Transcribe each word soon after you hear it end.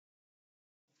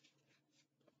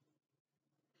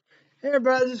Hey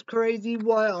everybody, this is Crazy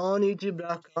Boy on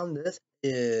YouTube.com. This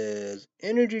is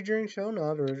Energy Drink Show,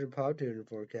 not original pop tuner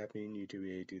for caffeine, YouTube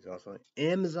A2's also on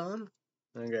Amazon.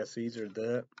 I guess these are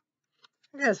that.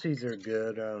 I guess these are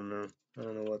good. I don't know. I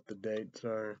don't know what the dates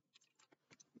are.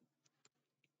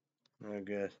 I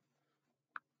guess.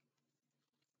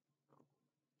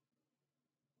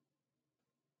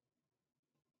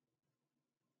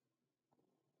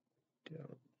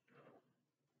 Don't.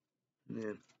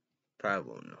 Yeah,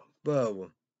 probably won't know. But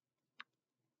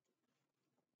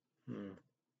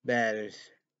that is.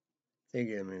 They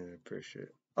give me the appreciate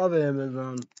of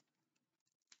Amazon.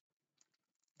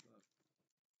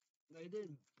 They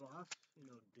didn't bust,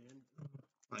 didn't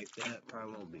like that.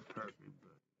 Probably won't be perfect,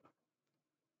 but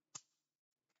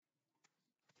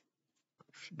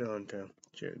don't tell.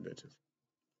 Cheers, bitches.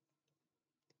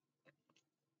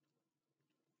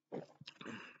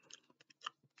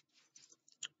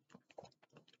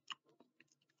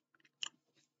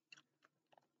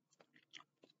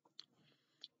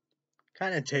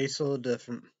 Kind of tastes a little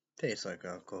different. Tastes like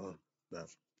alcohol, but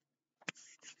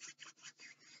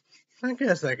I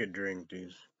guess I could drink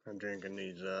these. I'm drinking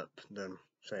these up, then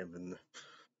saving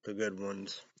the good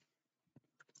ones.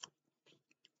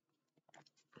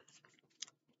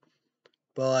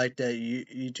 But like that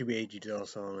YouTube AG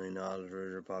also only knowledge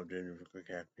version pop ginger for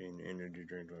caffeine energy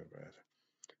drink 25.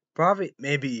 Probably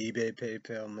maybe eBay,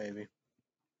 PayPal, maybe.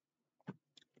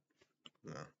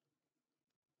 No.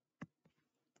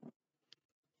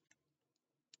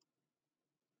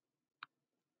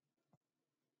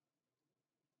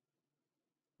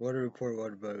 Water report,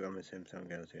 water bug on my Samsung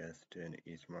Galaxy S10 and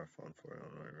each smartphone for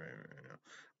Illinois right now.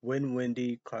 Wind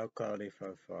windy, cloudy,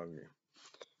 foggy.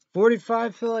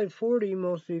 45 feel like 40,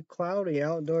 mostly cloudy.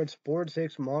 Outdoor sports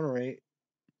 6 Monterey.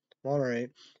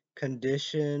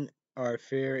 Condition are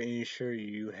fair and ensure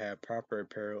you have proper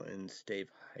apparel and stay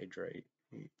hydrated.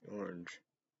 Orange.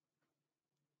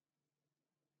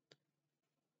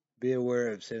 Be aware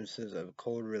of symptoms of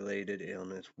cold-related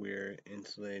illness. Wear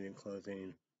insulating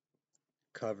clothing.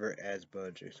 Cover as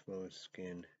budge. Exposed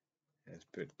skin as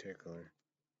particular.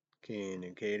 Key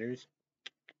indicators.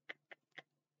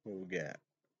 What we got?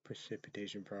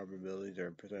 Precipitation probabilities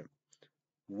are percent.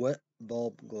 Wet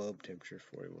bulb globe temperature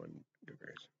 41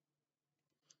 degrees.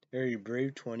 Area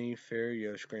brave 20, fair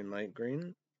yellowish green, light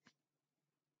green.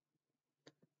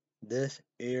 This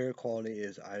air quality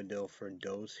is ideal for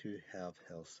those who have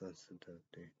health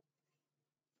sensitivity.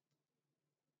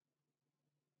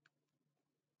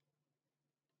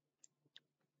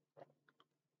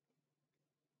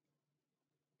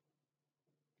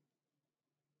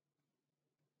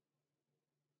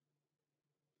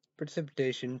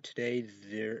 Precipitation today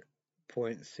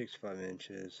 0.65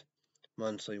 inches,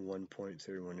 monthly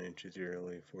 1.31 inches,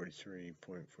 yearly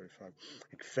 43.45.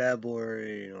 Like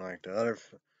February, like the other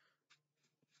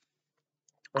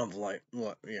of like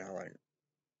what? Yeah, like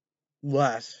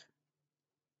last.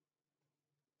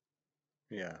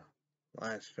 Yeah,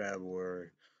 last February,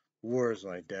 wars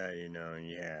like that, and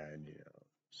you had,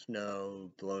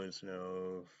 snow, blowing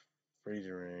snow,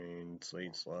 freezing rain,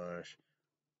 sleet, slush,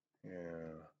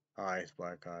 ice,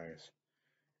 black ice,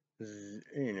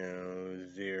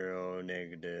 zero,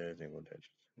 negative, single digits.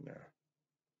 No.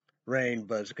 Rain,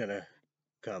 but it's gonna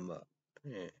come up.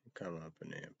 Come up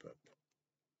and amp up.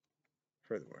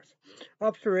 For the worse.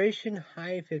 Observation,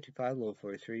 high 55, low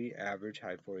 43, average,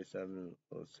 high 47,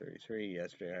 low 33,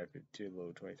 yesterday, high 52,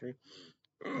 low 23.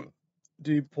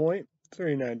 Dew point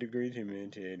 39 degrees,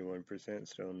 humidity 81%,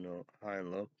 still no high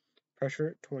and low.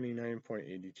 Pressure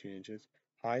 29.82 inches,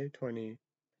 high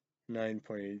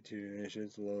 29.82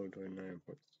 inches, low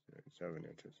 29.7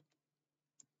 inches.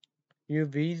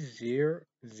 UV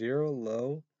 0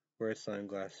 low, wear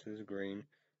sunglasses, green.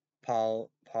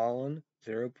 Pollen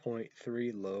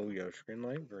 0.3 low, yellowish green,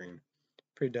 light green.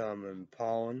 Predominant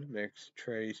pollen mix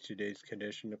trace today's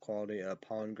condition. The quality of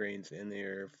pollen grains in the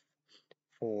air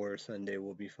for Sunday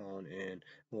will be found and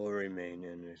will remain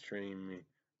in an extremely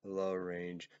low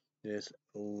range. This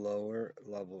lower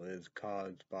level is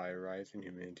caused by rising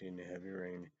humidity and heavy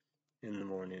rain in the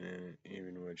morning and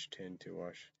evening, which tend to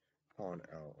wash pollen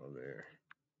out of the air.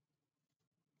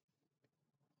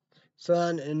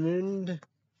 Sun and moon.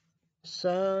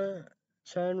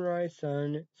 Sunrise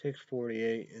sun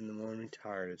 6:48 in the morning,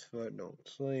 tired as fuck, don't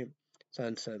sleep.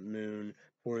 Sunset moon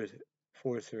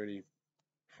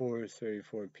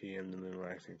 4:34 p.m. the moon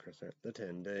waxing crescent. The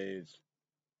 10 days.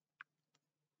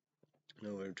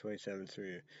 November 27th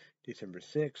through December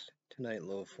 6th. Tonight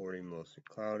low 40, mostly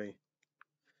cloudy.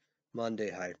 Monday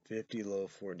high 50, low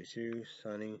 42,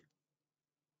 sunny.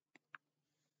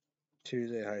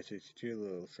 Tuesday high 62,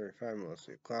 low 35,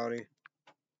 mostly cloudy.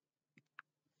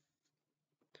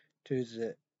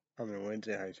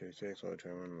 Wednesday, high 36, low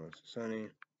 21, mostly sunny.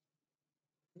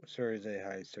 Thursday,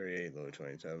 high 38, low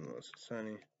 27, mostly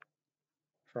sunny.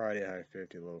 Friday, high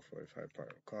 50, low 45,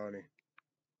 partly cloudy.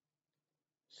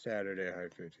 Saturday, high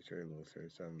 53, low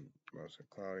 37, mostly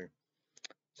cloudy.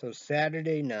 So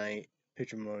Saturday night,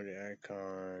 picture mode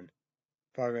icon,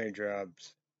 5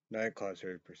 raindrops, night clouds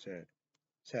 30%.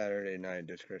 Saturday night,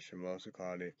 discretion, mostly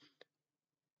cloudy.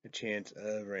 The chance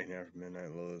of rain after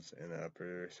midnight, lows in the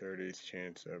upper 30s,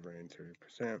 chance of rain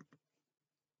 30%.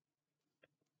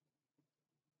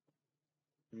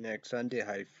 Next Sunday,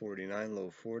 high 49,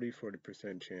 low 40,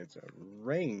 40% chance of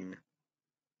rain.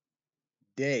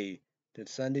 Day, the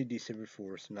Sunday, December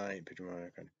 4th, night, picture mode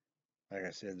icon. Like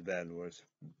I said, the bad was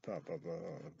pop, pop,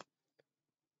 pop.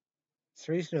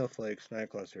 3 snowflakes, night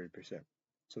clouds 30%.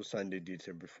 So Sunday,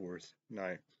 December 4th,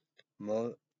 night.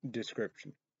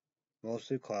 Description.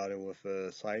 Mostly cloudy with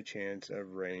a slight chance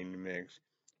of rain mix.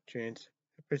 Chance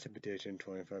of precipitation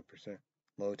 25%.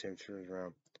 Low temperatures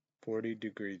around 40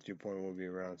 degrees. Dew point will be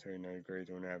around 39 degrees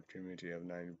with an average humidity of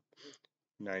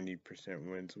 90%.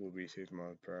 Winds will be 6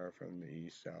 miles per hour from the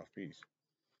east southeast.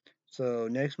 So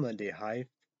next Monday, high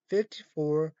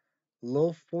 54,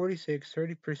 low 46,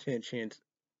 30% chance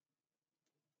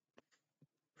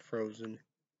frozen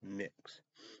mix.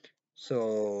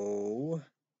 So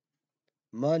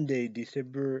Monday,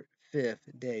 December 5th,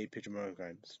 day, picture mode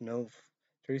icon.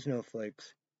 3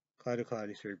 snowflakes, cloudy,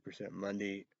 30%.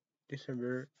 Monday,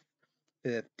 December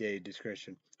 5th, day,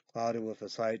 discretion. Cloudy with a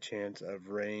slight chance of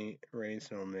rain,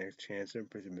 snow mix, chance of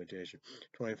precipitation,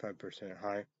 25%.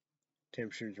 High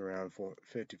temperatures around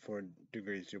 54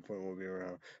 degrees. Dew point will be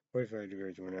around 45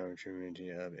 degrees with an average humidity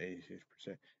of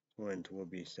 86%. Winds will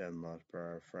be 7 miles per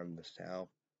hour from the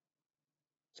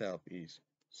southeast.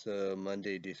 So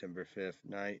Monday, December 5th,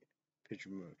 night, picture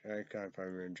mode icon,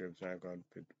 5 raindrops, night cloud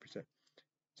 50%.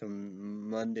 So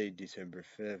Monday, December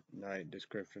 5th, night,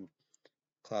 description,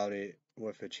 cloudy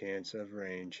with a chance of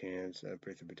rain, chance of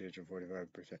precipitation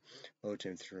 45%, low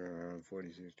temperature around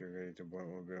 46 degrees, the point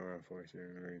will be around 46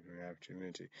 degrees with an average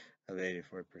humidity of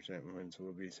 84%, winds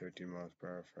will be 13 miles per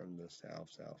hour from the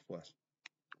south-southwest.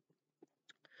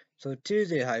 So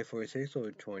Tuesday, high 46,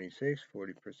 low 26,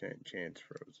 40% chance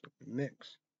frozen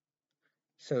mix.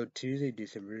 So Tuesday,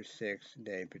 December 6th,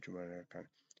 day, picture mode icon.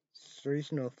 3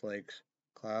 snowflakes,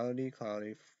 cloudy,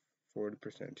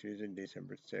 40%. Tuesday,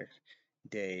 December 6th,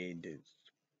 day,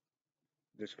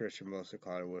 description mostly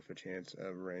cloudy with a chance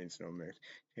of rain, snow mix.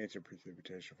 Chance of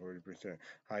precipitation 40%.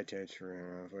 High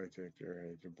temperature around 46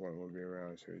 degrees. The point will be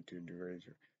around 32 degrees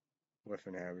with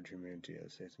an average humidity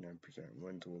of 69%.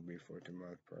 Winds will be 14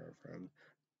 miles per hour from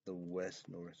the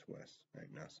west-northwest.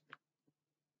 Right now.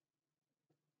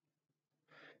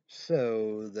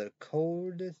 So the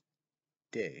coldest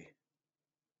day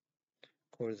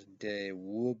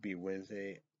will be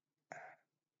Wednesday,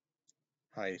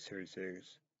 high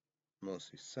 36,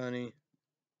 mostly sunny.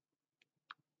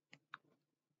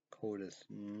 Coldest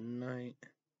night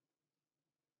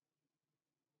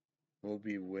will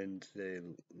be Wednesday,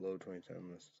 low 27,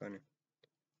 mostly sunny.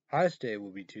 Highest day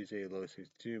will be Tuesday, low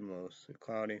 62, mostly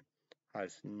cloudy.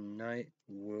 Highest night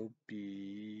will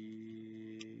be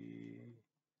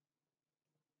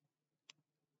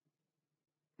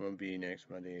next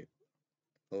Monday,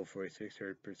 low 46,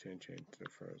 30% chance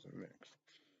of frozen mix.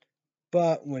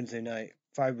 But Wednesday night,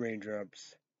 5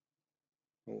 raindrops.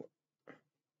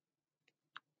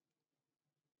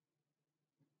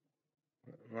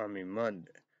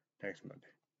 Monday, next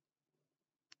Monday.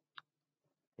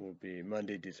 Will be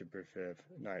Monday, December 5th,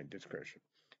 night, discretion.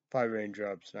 5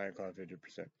 raindrops, night cloud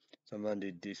 50%. So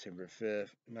Monday, December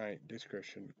 5th, night,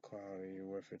 discretion, cloudy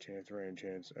with a chance of rain,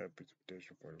 chance of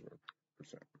precipitation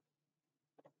 40%.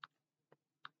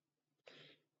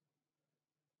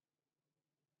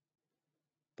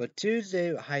 But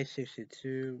Tuesday, high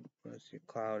 62, mostly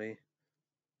cloudy.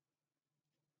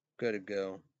 Good to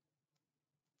go.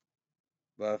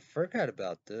 But I forgot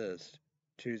about this.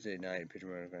 Tuesday night, picture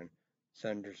mode again.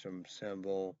 Thunderstorm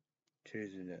symbol.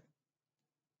 Tuesday night.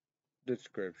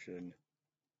 Description.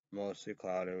 Mostly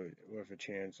cloudy with a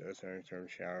chance of thunderstorm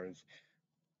showers,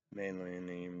 mainly in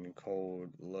the evening. Cold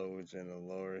lows in the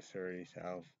lower 30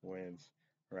 south winds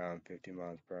around 50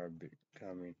 miles per hour,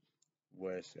 becoming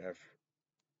west after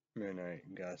midnight,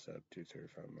 gusts up to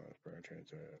 35 miles per hour,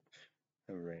 chance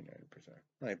of rain 90%.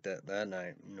 Like that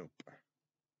night, nope.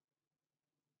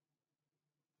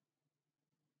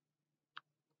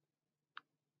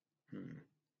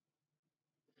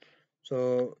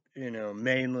 So,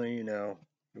 mainly, your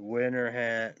winter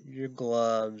hat, your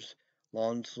gloves,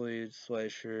 long sleeves,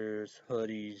 sweatshirts,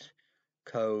 hoodies,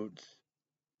 coats,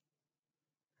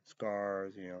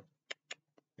 scarves,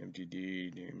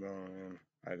 MTD, Demon,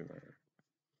 I don't know.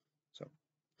 So,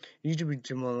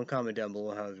 YouTube, comment down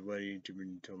below how what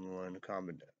YouTube,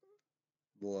 comment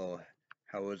below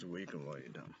how was the week and what you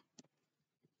done.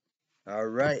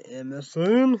 Alright,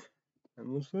 MSN,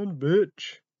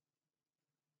 bitch.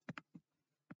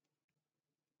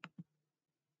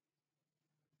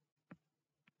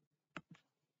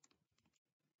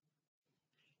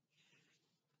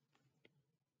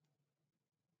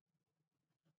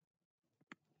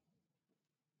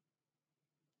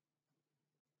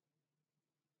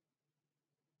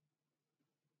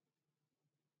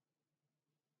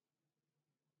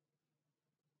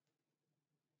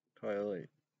 Twilight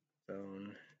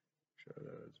Zone. Sure,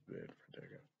 that was bad for a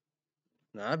second.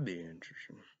 That'd be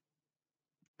interesting.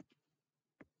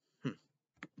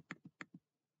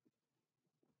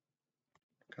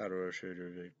 Colorado shooter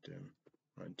victim.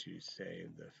 Want to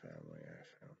save the family I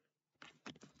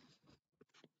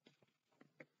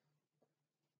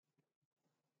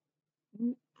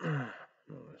found.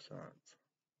 No, it's not.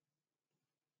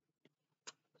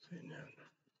 See now.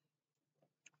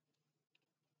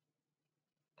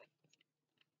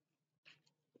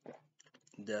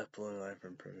 Death, pulling life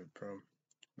in prison,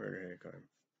 murder, hate crime.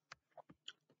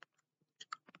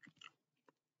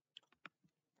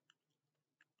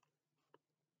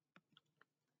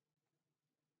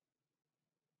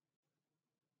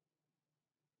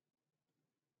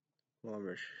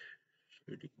 Walmart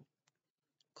shooting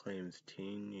claims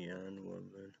teen young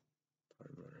woman.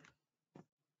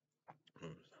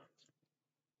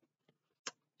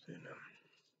 See now.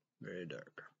 Very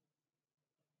dark.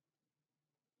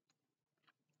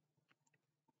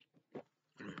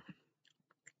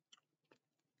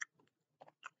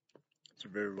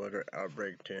 Severe water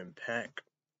outbreak to impact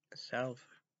South,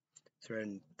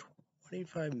 threatened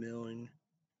 25 million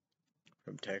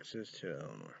from Texas to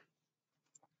Illinois.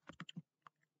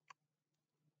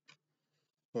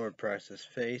 More prices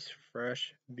face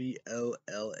fresh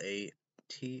BOLATILIATY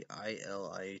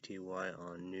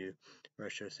on new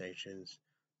Russia sanctions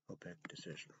OPEC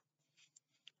decision.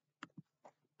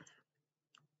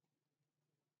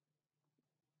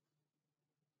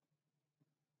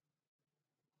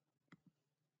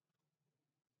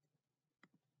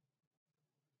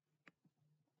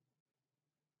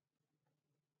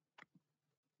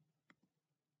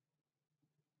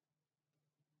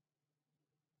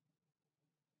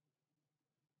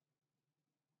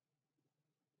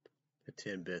 The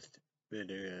 10 best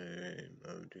video game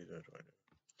of 2020.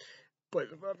 But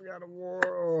if I've got a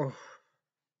war,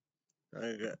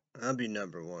 I'll be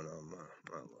number one on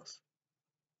my list.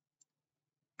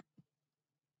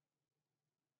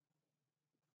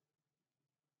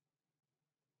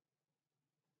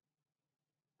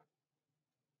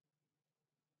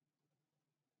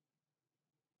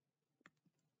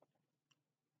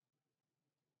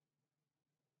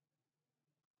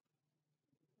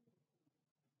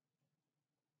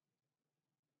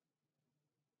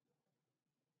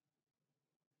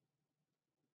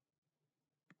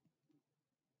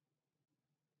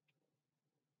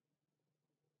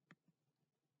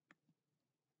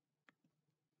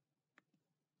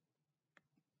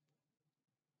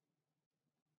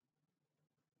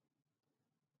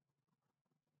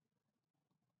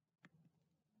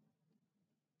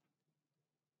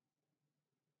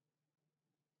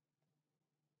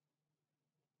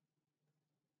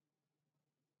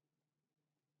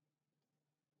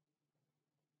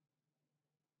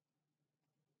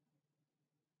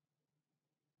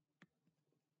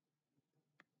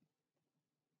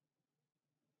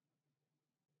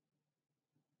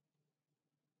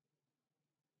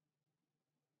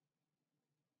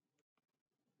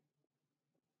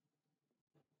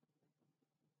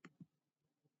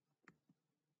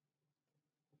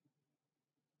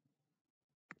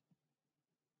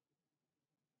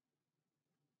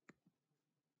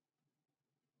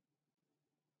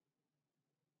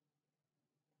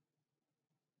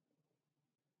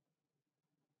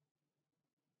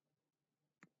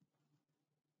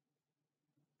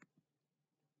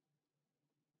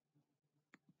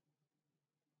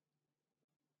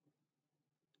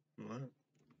 What?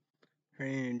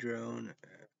 Training drone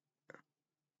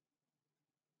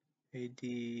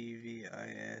ADVISERS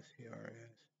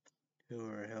who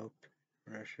are helping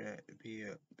Russia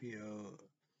BOMBARD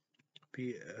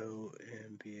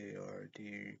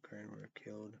Ukraine were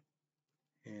killed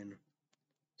in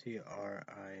TRIMEAKYIV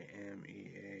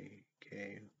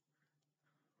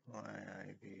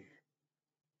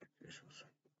officials.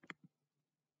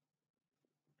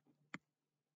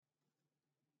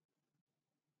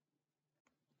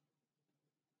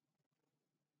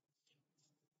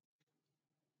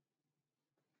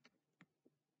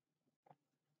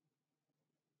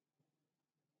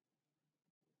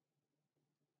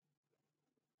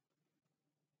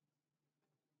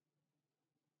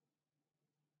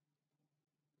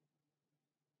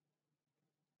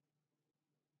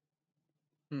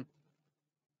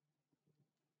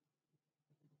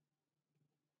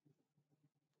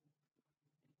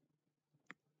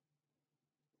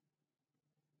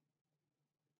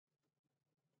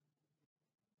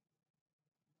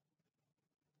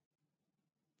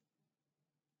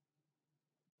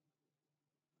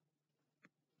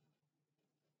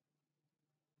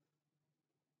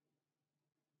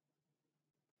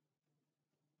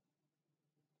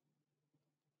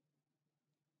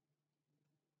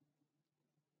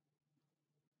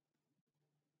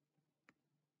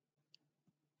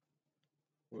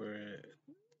 where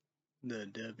the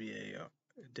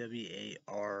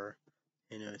WARNOCK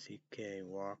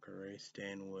Walker race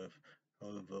stand with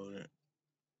all the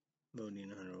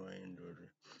voting underway in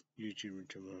Georgia. YouTube,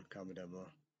 Richard, comment down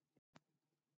below.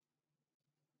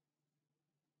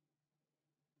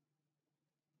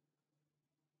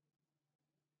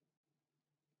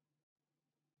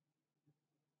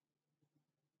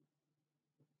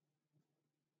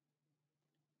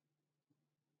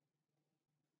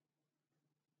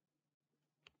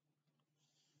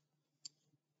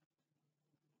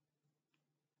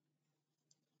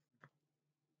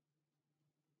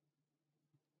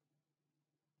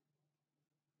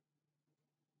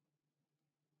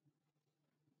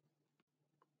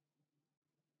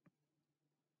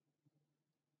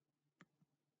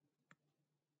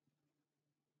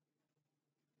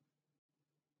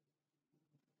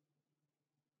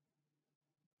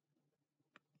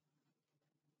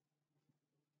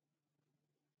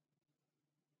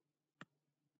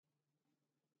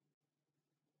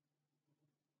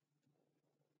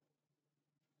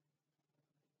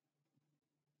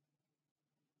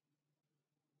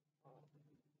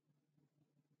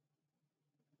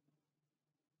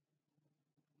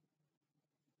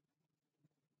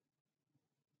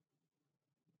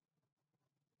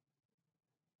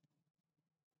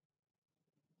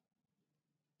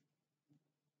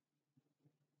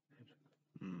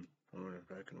 I wonder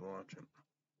if I can watch it.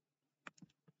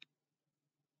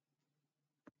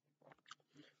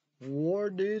 War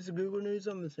News, Google News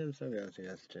on the Samsung Galaxy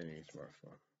S10e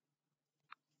smartphone.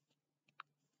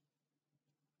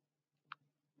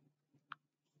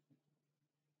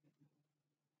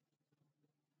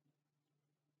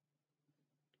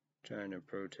 China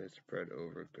protests spread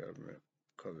over government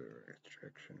COVID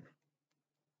restriction.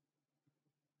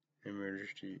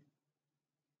 Emergency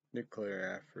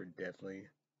declare after deadly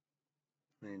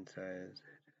landslide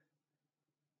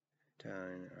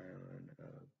Italian island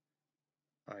of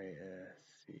Ischia.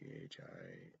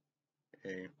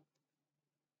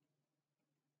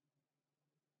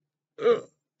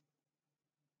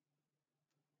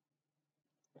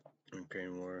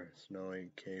 Ukraine war, snowy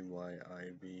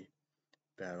KYIV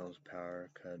battles, power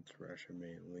cuts, Russia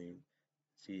may leave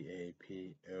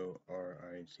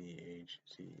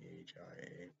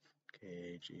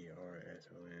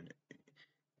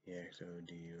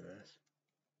CAPORICHIAKHERSONEXODUS.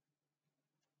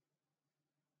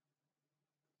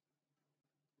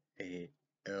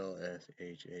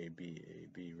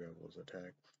 LSHABAB rebels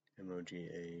attack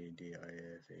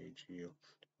MOGADISHU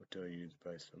hotel used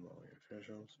by Somali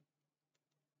officials.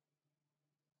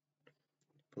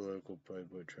 Political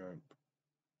playbook Trump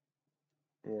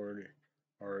Ward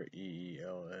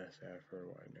REELS after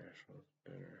white national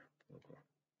dinner. Political.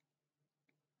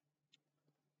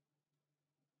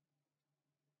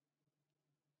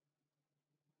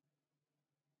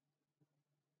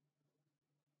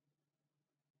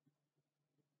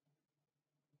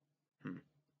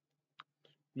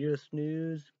 U.S.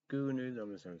 News, Google News, I'm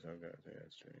the Samsung Galaxy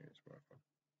S10e smartphone.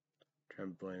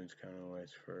 Trump blames Kanye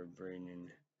West for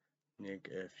bringing Nick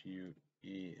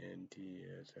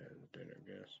Fuentes as dinner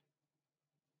guest.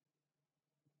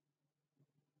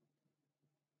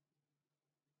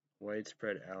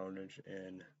 Widespread outage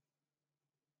in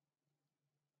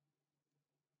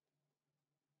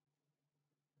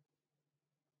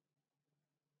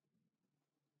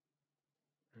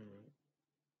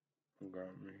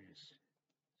Montgomery's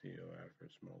CO after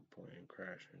smoke plane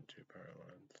crash into power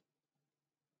lines.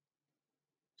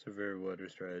 Severe weather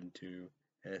threat to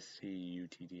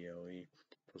SCUTDLE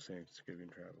for Thanksgiving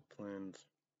travel plans.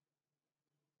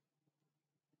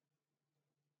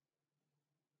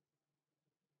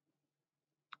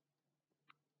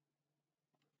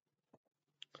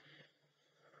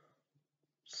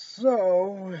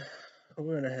 So,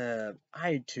 we're gonna have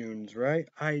iTunes, right?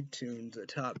 iTunes, the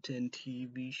top 10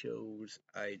 TV shows.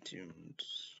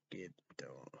 iTunes. Get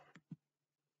down.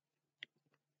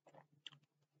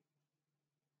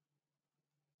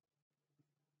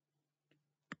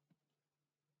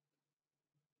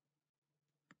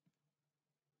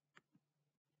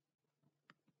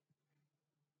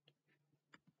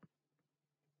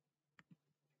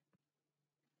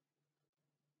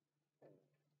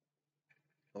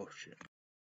 Oh shit.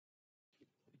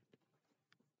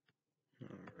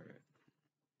 Alright.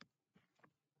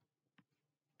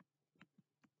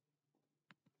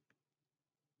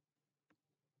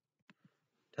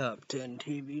 Top 10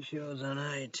 TV shows on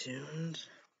iTunes.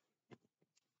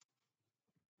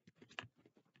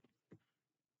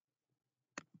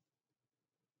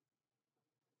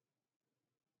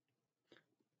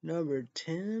 Number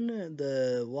 10,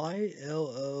 the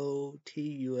YLOTUS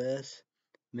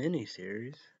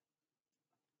miniseries.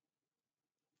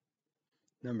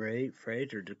 Number 8,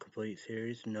 Frasier, the complete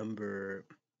series. Number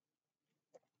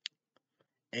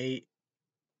 8,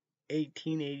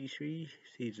 1883,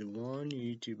 season 1,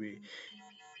 YouTube.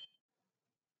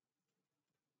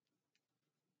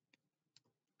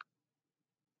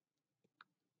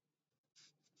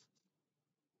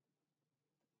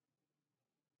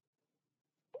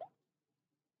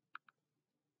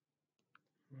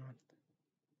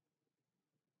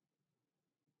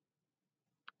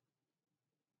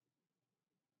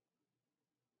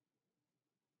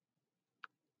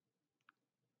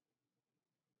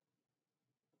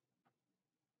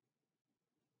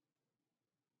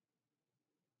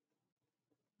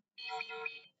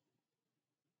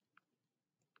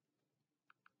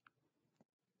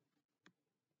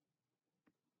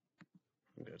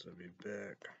 I guess I'll be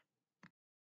back.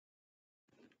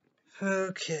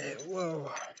 Okay, whoa.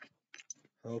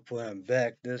 Hopefully I'm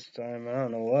back this time. I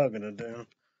don't know what I'm gonna do.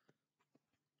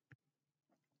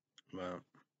 Well.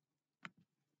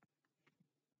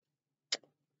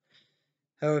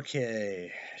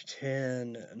 Okay.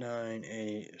 10, 9,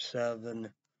 8,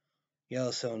 7.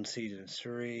 Yellowstone season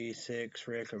 3, 6.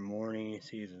 Rick and Morty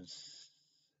season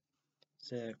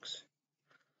 6.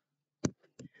 3,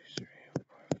 4,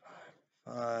 5.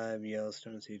 5.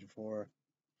 Yellowstone season 4.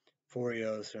 4.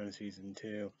 Yellowstone season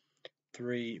 2.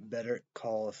 3. Better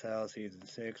Call Saul season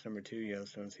 6. Number 2.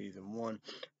 Yellowstone season 1.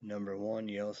 Number 1.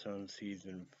 Yellowstone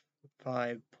season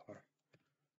 5.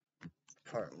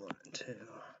 Part 1 and 2.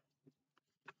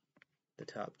 The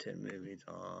top 10 movies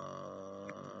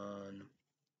on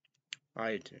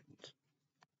iTunes.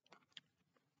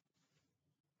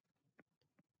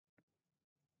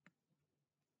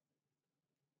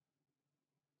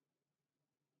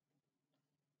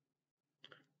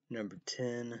 Number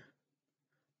 10.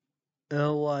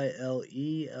 Lyle,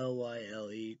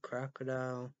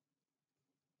 Crocodile.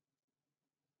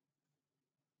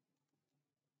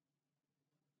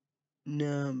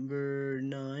 Number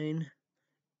 9.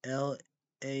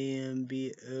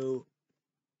 LAMBORGH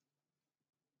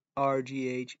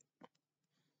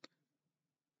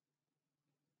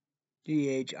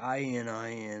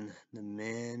GHININ, the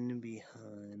men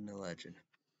behind the legend.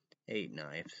 8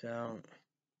 Knives Out.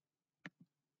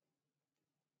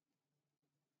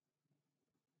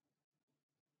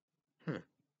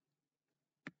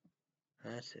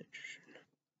 That's interesting.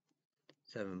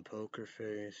 7 Poker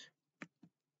Face.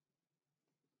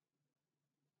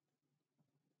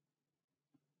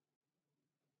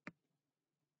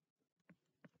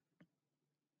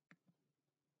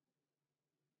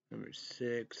 Number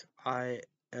 6,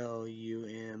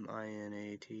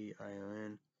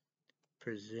 ILUMINATION.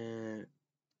 Presents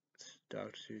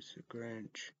Dr. Seuss the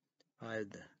Grinch.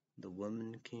 The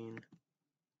Woman King.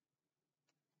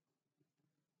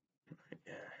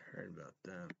 Yeah, I heard about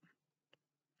that.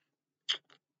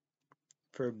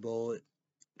 For Bullet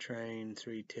Train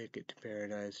 3, Ticket to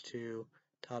Paradise 2.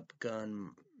 Top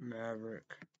Gun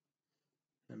Maverick.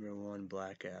 Number 1,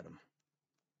 Black Adam.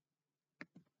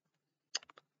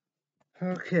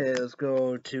 Okay, let's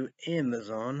go to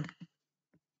Amazon.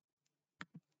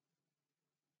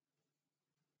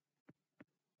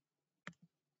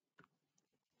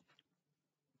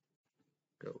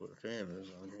 Go with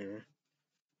Amazon here.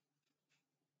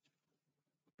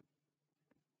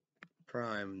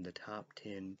 Prime, the top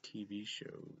 10 TV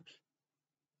shows.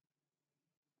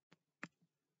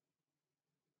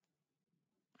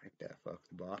 Like that, fuck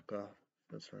the block off.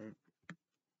 That's right.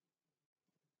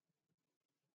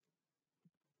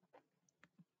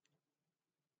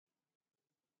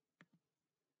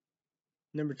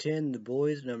 Number 10, The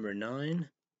Boys. Number 9,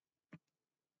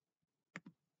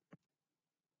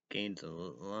 Gangs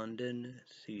of London,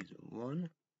 Season 1.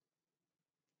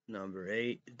 Number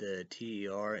 8, The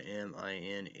TRMINAL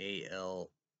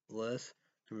list.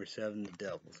 Number 7, The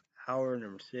Devil's Hour.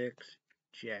 Number 6,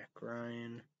 Jack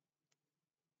Ryan.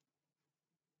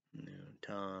 No,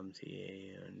 Tom,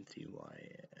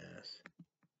 TANCYS.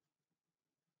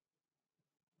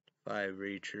 5,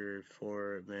 Reacher.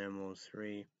 4, Mammals.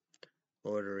 3,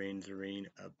 Lord of the Rings, The Ring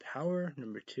of Power.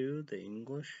 Number 2, The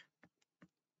English.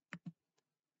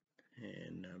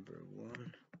 And number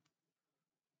 1,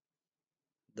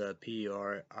 The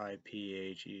PRIPHERAL.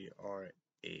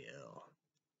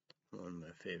 One of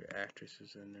my favorite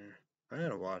actresses in there. I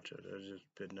gotta watch it. It's just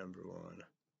been number 1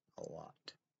 a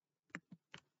lot.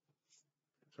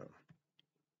 So,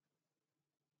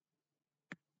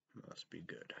 must be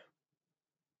good.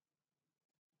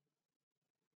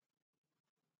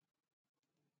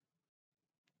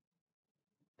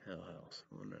 Hell House.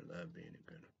 I wonder if that'd be any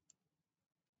good.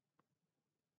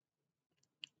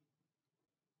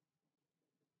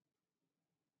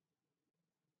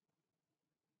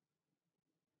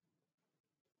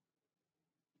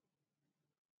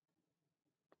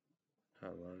 a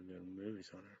lot of good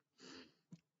movies on her.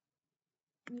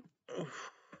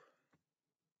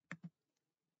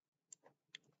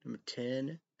 Number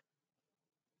 10,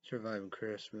 Surviving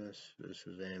Christmas. This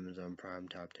was Amazon Prime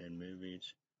Top 10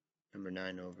 movies. Number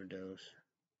 9, Overdose.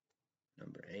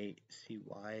 Number 8,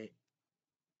 CYRANO,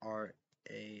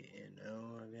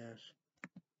 I guess.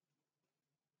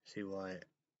 CYRANO.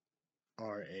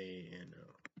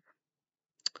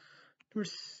 Number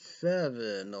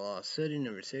 7, The Lost City.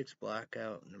 Number 6,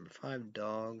 Blackout. Number 5,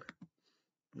 Dog.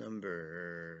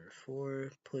 Number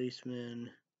 4, Policeman.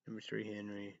 Number 3,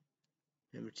 Henry.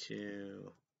 Number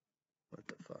 2, what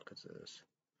the fuck is this?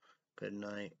 Good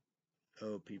Night,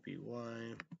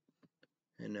 OPPY.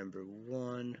 And number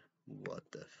 1, what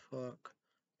the fuck?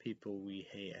 People We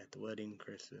Hate at the Wedding,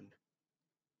 Kristen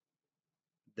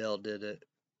Bell did it.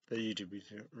 But you to be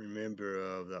remember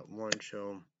of that one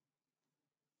show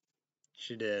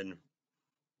she did,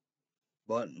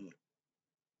 but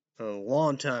a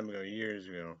long time ago, years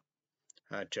ago,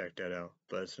 I checked that out.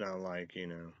 But it's not like, you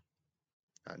know,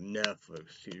 a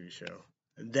Netflix TV show.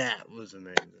 That was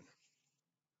amazing.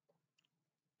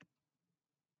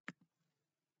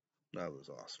 That was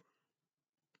awesome.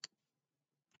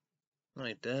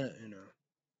 Like that, you know.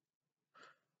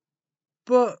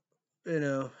 But, you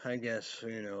know, I guess,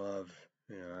 you know,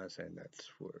 I say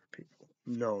that's where people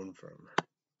known from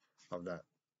of that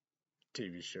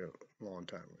TV show a long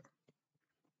time ago.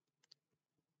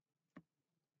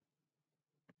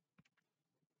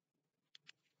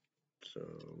 So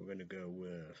we're gonna go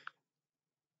with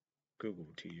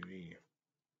Google TV.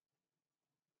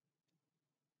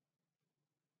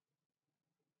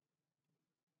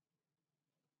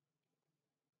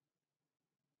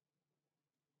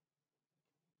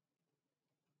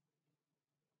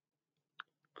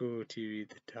 Google TV,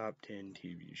 the top 10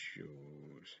 TV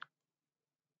shows.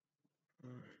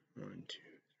 1, 2,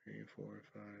 3, 4,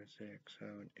 5, 6,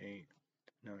 7, 8,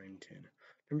 9, 10.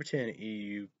 Number 10,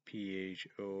 EUPHORIA.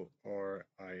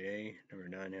 Number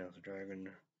 9, House of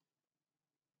Dragon.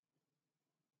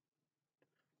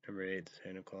 Number 8, The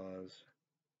Santa Claus.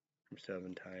 Number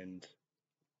 7, Titans.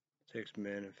 6,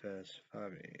 Manifest.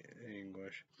 5,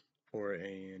 English. 4,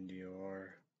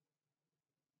 ANDOR.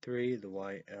 3, The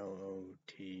White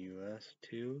LOTUS.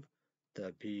 2,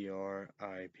 The PRIPHERAL.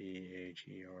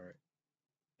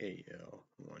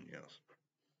 1, yes.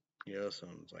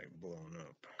 Yellowstone's like blown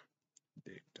up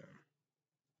big time.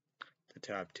 The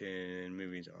top 10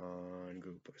 movies on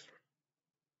Google Play Store.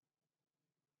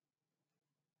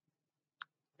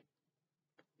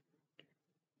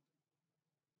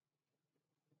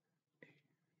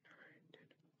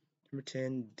 Number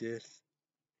 10,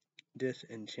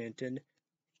 Disenchanted.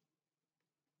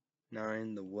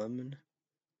 9, The Woman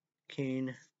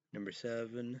King. Number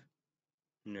 7,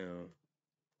 no.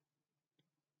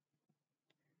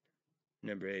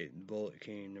 Number 8, Bullet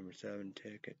King. Number 7,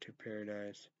 Ticket to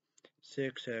Paradise.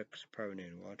 6X, probably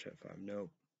need to watch that. 5,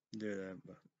 nope. Do that,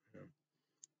 but no.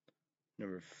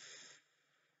 Number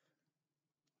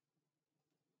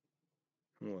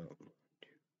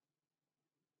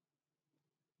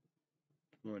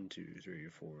 1, 2, 3,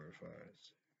 4, 5,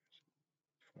 6,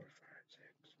 4, 5,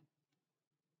 6.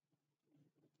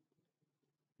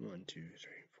 1, 2, 3, 4,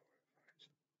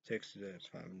 5, 6. 6 is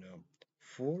 5, no.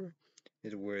 4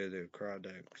 is where the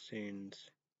Crawdad scenes.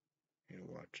 You can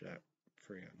watch that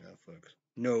free on Netflix.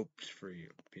 Nope, it's free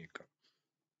on Peacock.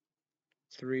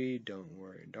 3, Don't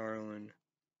Worry, Darling.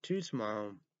 2,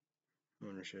 Smile. I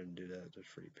wonder should do that. It's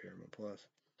free Paramount Plus.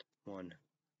 1,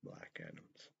 Black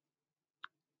Adams.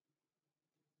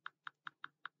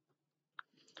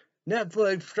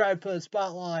 Netflix try to put a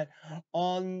spotlight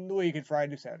on the weekend,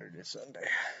 Friday, Saturday, Sunday.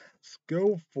 Let's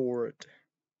go for it.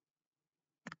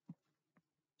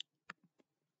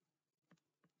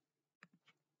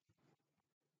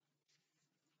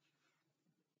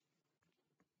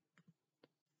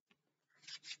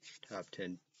 Top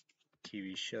 10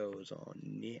 TV shows on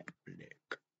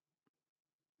Netflix.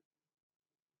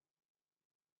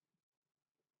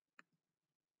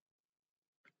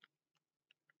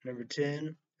 Number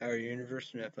 10, Our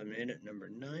Universe, Netflix Minute. Number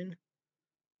 9,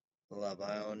 Love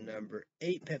Island. Number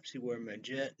 8, Pepsi Where My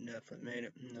Jet, Netflix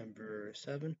Minute. Number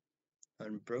 7,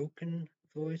 Unbroken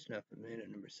Voice, Netflix Minute.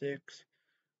 Number 6,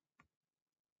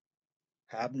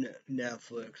 have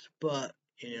Netflix, but,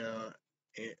 you know,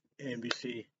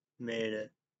 NBC made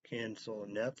it cancel.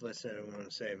 Netflix said it wanted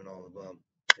to save and all above.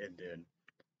 It did.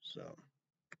 So,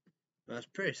 that's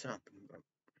pretty something. But.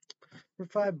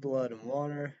 Number 5, Blood and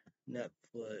Water,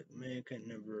 Netflix made it.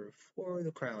 Number 4,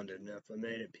 The Crown did. Netflix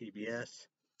made it. PBS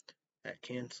that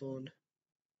canceled.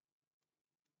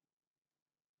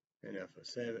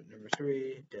 NFL7, number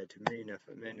 3, Dead to Me,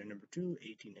 NFL Minute, number 2,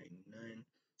 1899,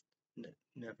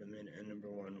 NFL Minute, and number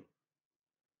 1,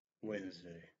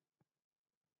 Wednesday.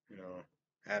 You know,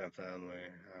 Adam Family,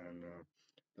 I don't know.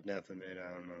 But NFL Minute,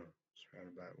 I don't know. It's right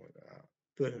about without.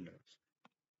 But who knows?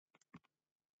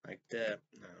 Like that,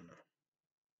 I don't know.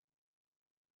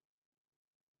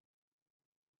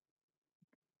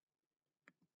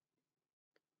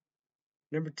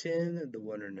 Number 10, The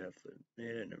Wonder Netflix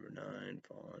Minute. Number 9,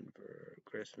 Fawn for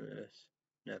Christmas.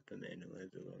 Netflix Minute,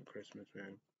 Lizzie on Christmas,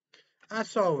 man. I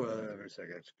saw I got to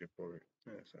skip over it.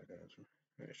 Yes, I got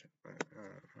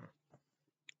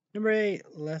Number 8,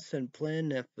 Lesson Plan,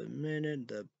 Netflix Minute,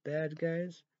 The Bad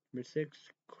Guys. Number 6,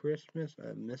 Christmas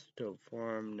at Mistletoe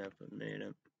Farm, Netflix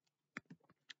Minute.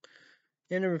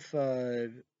 And number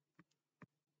 5,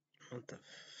 what the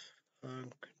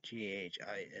fuck?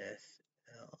 GHISLAINE.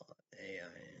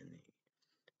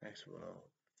 Maxwell,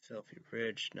 Filthy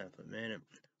Rich, Netflix Minute.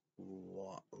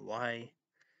 Why?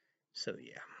 So,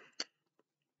 yeah.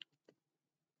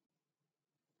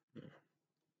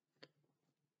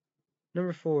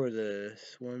 Number 4, The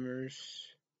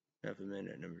Swimmers. Netflix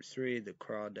Minute. Number 3, The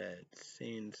Crawdad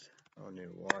Scenes. On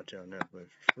your watch on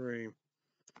Netflix for free.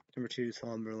 Number 2,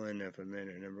 Slumberland. Netflix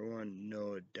Minute. Number 1,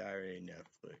 Noah Diary.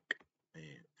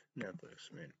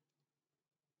 Netflix Minute.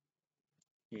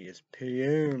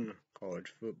 ESPN.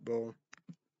 College football.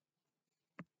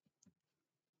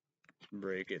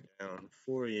 Break it down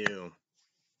for you.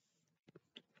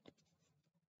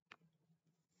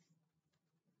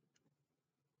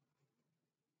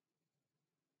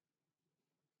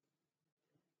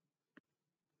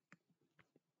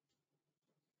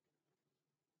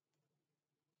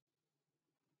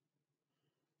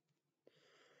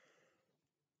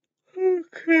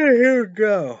 Okay, here we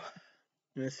go.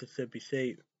 Mississippi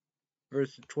State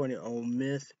versus 20 Ole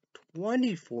Miss.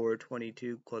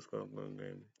 24-22. Close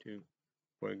game.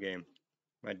 2-point game.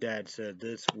 My dad said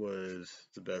this was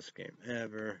the best game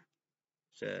ever.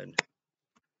 Said,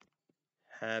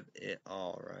 have it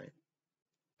all right.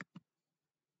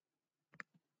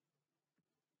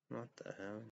 What the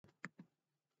hell?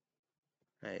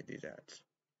 I hate these ads.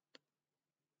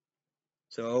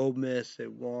 So Ole Miss, they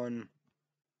won.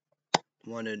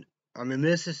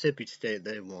 Mississippi State,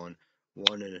 they won.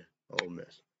 Wanted Ole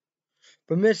Miss.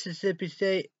 But Mississippi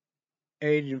State,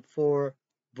 8-4,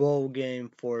 bowl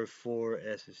game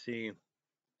 4-4 SEC.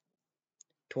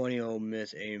 20 Ole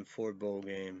Miss, 8-4 bowl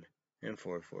game and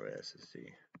 4-4 SEC.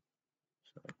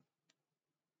 So,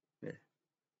 yeah.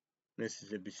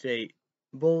 Mississippi State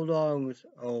Bulldogs,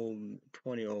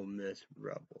 20 Ole Miss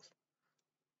Rebels.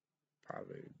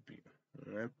 Probably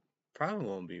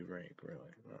won't be ranked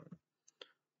really.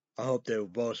 I hope they will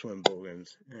both win bowl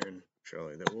games, and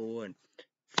surely they will win.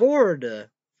 Florida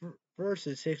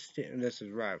versus 16. This is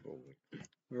rivalry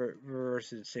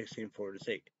versus 16 Florida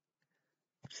State.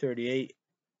 38-45.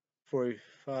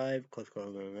 Close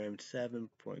call game.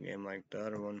 7-point game like the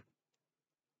other one.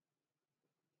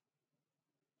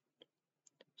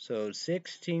 So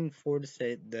 16 Florida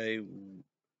State, they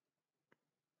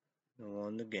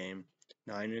won the game.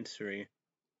 9-3.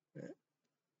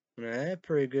 And they had a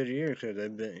pretty good year because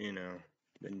they've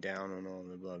been down on all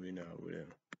the above,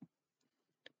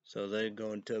 So they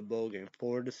go into a bowl game,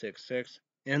 4-6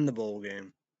 in the bowl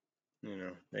game.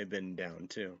 They've been down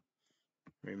too.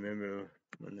 Remember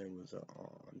when they was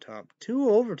on top? 2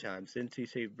 overtimes. NC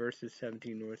State versus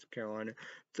 17 North Carolina.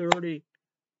 30-27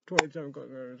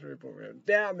 3-point.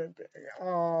 Damn it.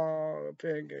 Oh,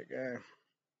 pick it.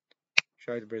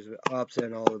 Tried to Brisbane upset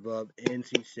and all above.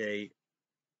 NC State.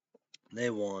 They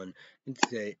won. NC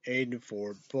State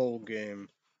 8-4 bowl game.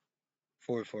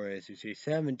 4-4 SEC.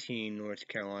 17 North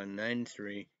Carolina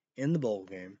 9-3 in the bowl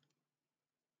game.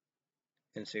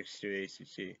 And 6-2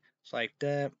 ACC. It's like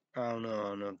that. I don't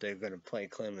know if they're gonna play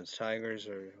Clemens Tigers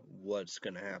or what's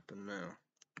gonna happen now.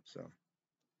 So,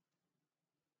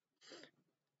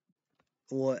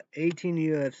 18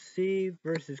 UFC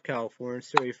versus California,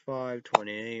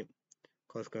 35-28.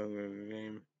 Close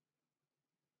game.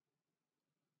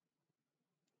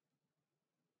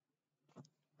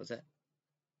 What's that?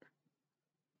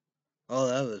 Oh,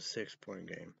 that was a 6-point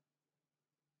game.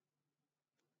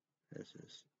 This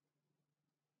is.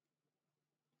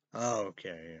 Oh,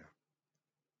 okay, yeah.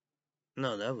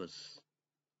 No, that was.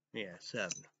 Yeah, 7.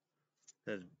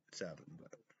 That's 7,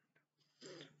 but.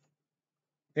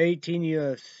 18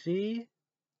 UFC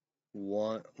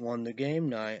won the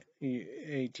game.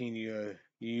 18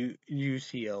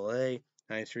 UCLA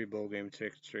 9-3 bowl game.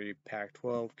 6-3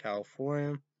 Pac-12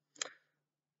 California.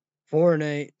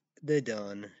 4-8 they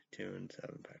done.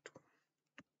 2-7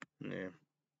 Pac-12.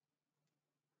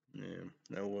 Yeah.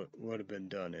 That would have been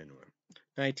done anyway.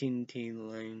 19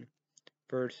 Tulane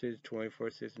versus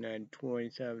 24 Cincinnati,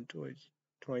 27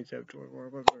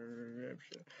 24.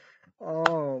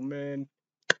 Oh man.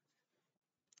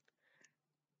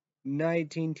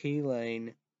 19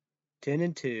 Tulane,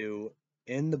 10-2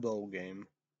 in the bowl game.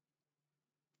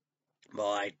 But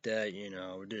like that, we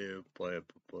do play a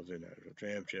national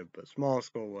championship, but small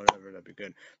school, whatever, that'd be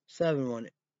good. 7-1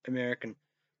 American.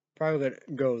 Probably gonna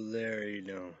go there,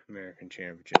 American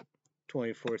championship.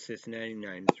 24 Cincinnati,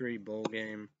 9-3 bowl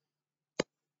game.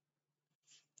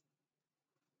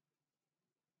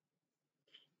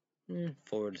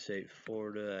 Florida State,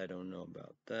 Florida. I don't know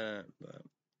about that, but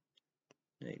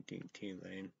 18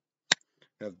 Tulane.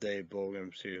 If they bowl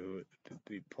game, see who would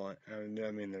be playing. I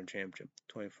mean, their championship.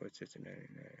 24 Cincinnati,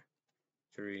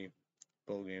 3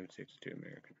 bowl game, 6-2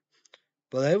 American.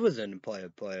 But they was in the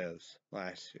playoffs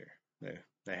last year.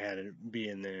 They had to be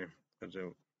in there because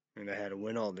they had to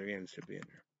win all their games to be in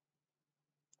there.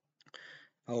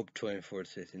 I hope 24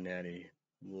 Cincinnati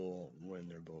will win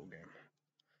their bowl game.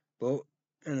 But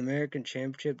an American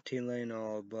championship, Tulane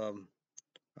all above.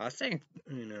 I think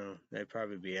they'd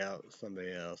probably be out.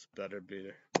 Somebody else better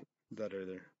there.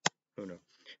 Who knows?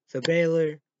 So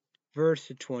Baylor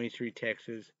versus 23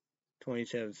 Texas,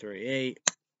 27-38.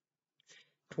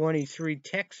 23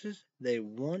 Texas, they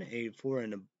won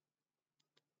 8-4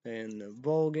 in the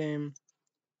bowl game.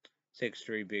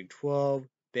 6-3 Big 12.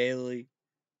 Baylor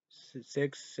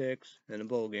 6-6 in the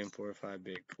bowl game. 4-5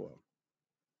 Big 12.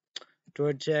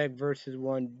 Georgia Tech versus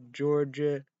 1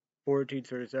 Georgia.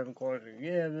 14-37 quarters.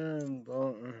 Yeah, man.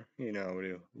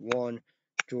 1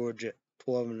 Georgia.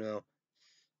 12-0.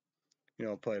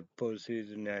 Play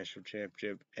postseason national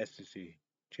championship. SEC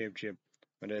championship.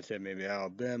 But I said maybe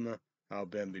Alabama.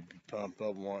 Alabama be pumped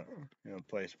up,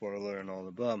 play spoiler and all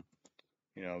the bum.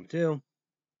 2.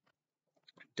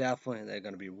 Definitely they're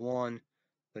gonna be 1.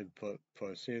 They put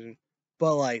postseason.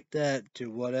 But like that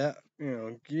to whatever,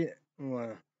 get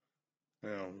well,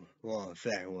 in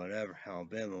fact, whatever.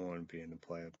 Alabama wouldn't be in the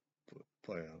playoffs,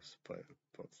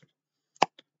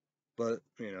 but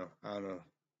I don't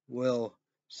know.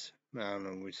 I don't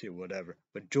know. We see whatever.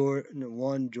 But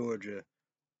 1 Georgia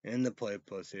in the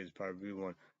postseason probably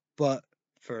 1. But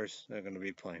first, they're going to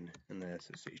be playing in the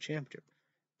SEC championship.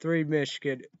 3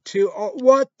 Michigan, 2. Oh,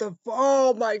 what the?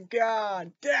 Oh my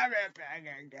God! Damn it,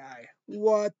 bad guy!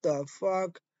 What the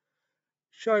fuck?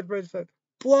 Sharks versus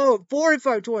blow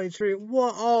 45-23.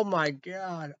 What? Oh my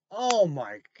God! Oh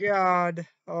my God!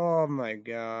 Oh my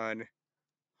God!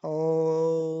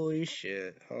 Holy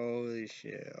shit! Holy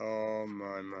shit! Oh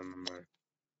my.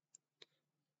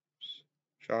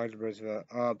 Sharks versus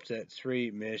upset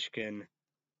 3 Michigan.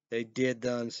 They did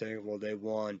the unthinkable. They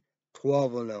won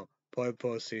 12-0. Play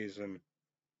postseason.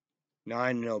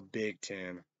 9-0 Big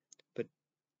Ten. But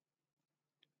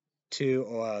 2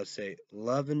 Ohio State.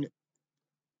 11-1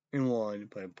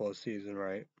 play postseason,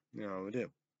 right? No, we do.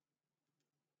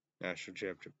 National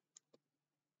championship.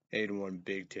 8-1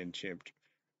 Big Ten championship.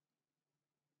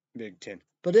 Big Ten.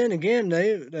 But then again,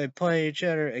 they play each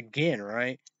other again,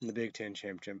 right? In the Big Ten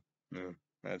championship. No,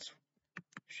 that's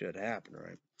should happen,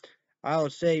 right?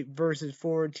 Iowa State versus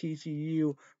 4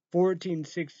 TCU.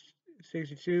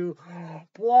 14-62.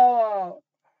 Blowout.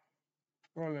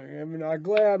 I'm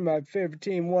glad my favorite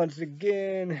team once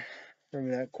again.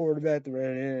 That quarterback, the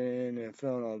ran in and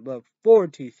fell on above 4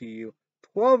 TCU.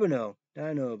 12-0.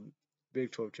 I know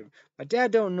Big 12 champion. My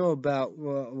dad don't know about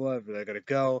whatever they're gonna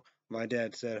go. My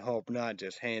dad said hope not,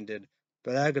 just handed.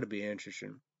 But that's gonna be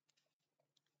interesting.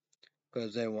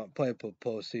 Because they want play for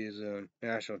postseason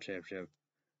national championship.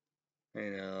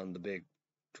 The Big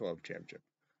 12 championship.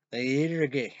 They either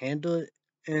get handled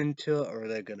into it or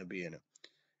they're gonna be in it.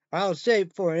 Iowa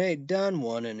State 4-8 done,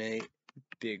 1-8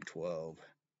 Big 12.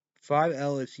 5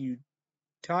 LSU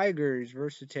Tigers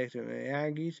versus Texas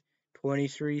Aggies,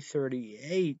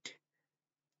 23-38.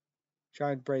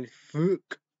 Sharks break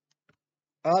Fook.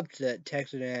 Upset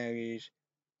Texas Aggies.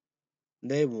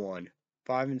 They won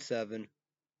 5-7.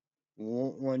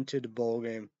 Won to the bowl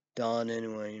game. Done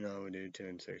anyway. We do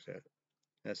 2-6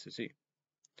 at SEC.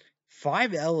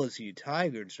 5 LSU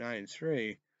Tigers,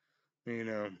 9-3.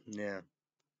 Yeah.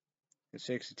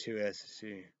 6-2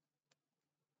 SEC.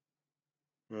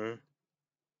 Huh?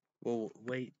 Well,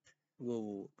 wait.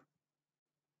 Whoa.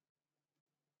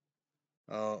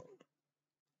 Oh.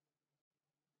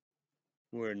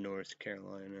 We're in North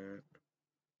Carolina.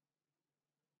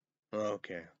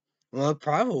 Okay. Well, it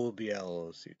probably will be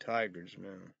LSU Tigers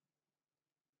now.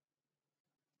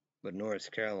 But North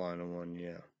Carolina won,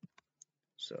 yeah.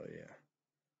 So, yeah.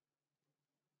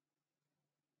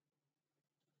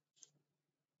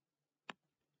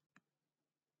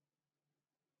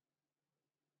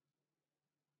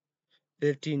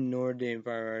 15 Notre Dame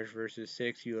Fighting Irish versus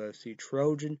 6 UFC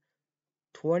Trojan.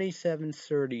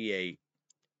 27-38.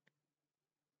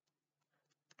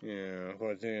 Yeah, of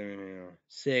course,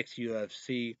 6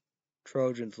 UFC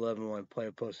Trojans 11-1 play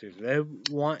postseason. They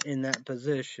want in that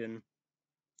position.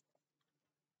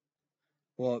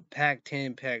 Well,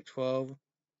 Pac-10, Pac-12.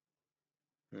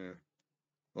 Yeah.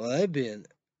 Well, they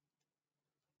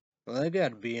got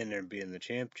to be in there being the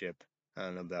championship. I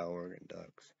don't know about Oregon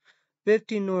Ducks.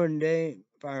 15 Notre Dame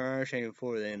Fighting Irish aiming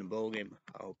for the end of the bowl game.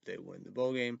 I hope they win the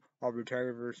bowl game. Auburn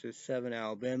Tiger versus 7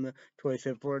 Alabama.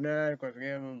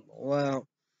 27-49. Well,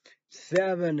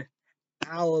 7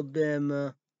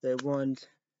 Alabama. They won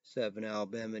 7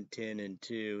 Alabama,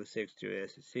 10-2, 6-2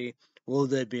 SEC. Will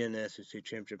they be in the SEC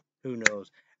championship? Who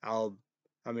knows?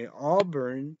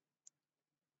 Auburn,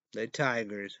 the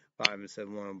Tigers,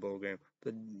 5-7 won a bowl game,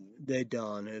 but they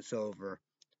done. It's over.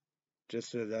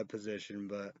 Just to that position,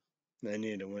 but they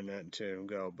need to win that too.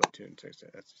 Go, but 2-6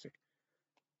 SEC.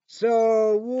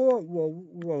 So,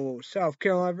 whoa, South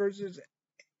Carolina versus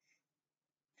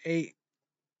 8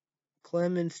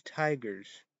 Clemens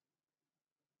Tigers.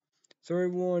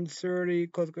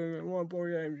 31-30, close game, 1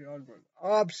 point game.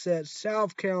 Upset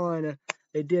South Carolina.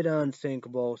 They did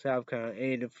unthinkable. South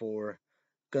Carolina 8-4.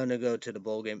 Gonna go to the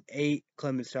bowl game. 8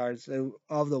 Clemens Tigers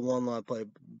of the one line play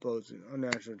both a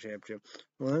national championship.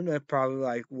 Well, that's probably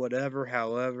like whatever,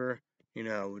 however,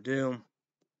 we'll do.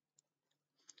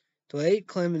 So 8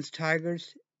 Clemens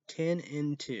Tigers,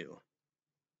 10-2.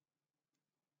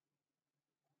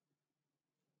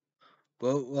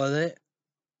 But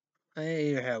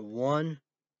they either have one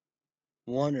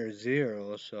or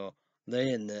 0, so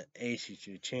they in the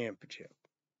ACC championship,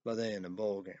 but they in the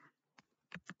bowl game.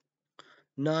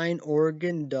 9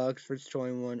 Oregon Ducks versus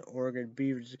 21 Oregon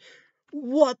Beavers.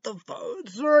 What the fuck?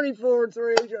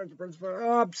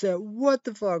 34-3 upset. What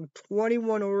the fuck?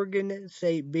 21 Oregon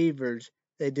State Beavers.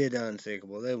 They did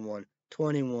unthinkable. They won.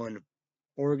 21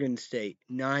 Oregon State.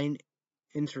 9-3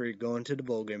 going to the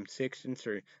bowl game.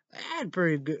 6-3. They had a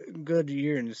pretty good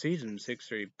year in the season.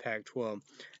 6-3 Pac-12.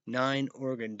 9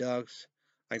 Oregon Ducks.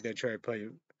 Like they try to play.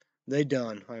 They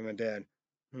done. Like my dad.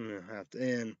 At the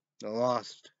end, they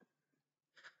lost.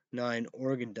 9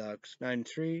 Oregon Ducks.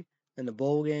 9-3 in the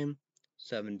bowl game.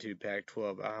 7-2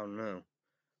 Pac-12. I don't know.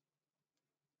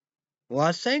 Well,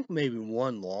 I think maybe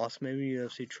one loss. Maybe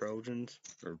UFC Trojans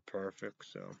are perfect.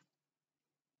 So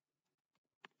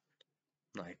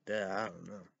like that. I don't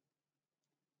know.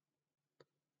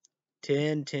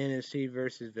 10 Tennessee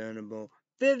versus Venerable.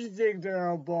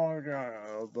 56-0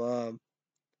 ball.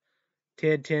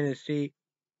 10 Tennessee.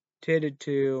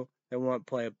 10-2. They want to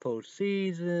play a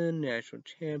postseason, national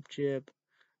championship,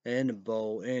 and the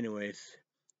bowl. Anyways,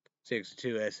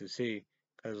 6-2 SEC.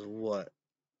 Cause what?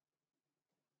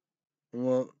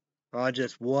 Well, I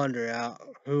just wonder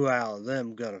who out of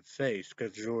them gonna face.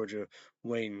 Cause Georgia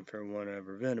waiting for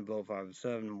whatever. Venable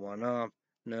 5-7, 1 off.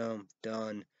 No,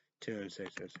 done. 2-6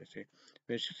 SEC.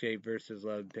 Michigan State versus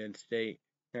 11 Penn State.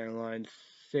 Carolina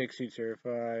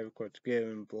 60-5. Of course,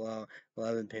 given below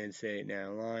 11 Penn State.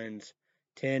 Now lines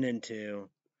 10-2.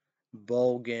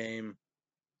 Bowl game.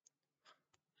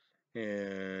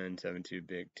 And 7-2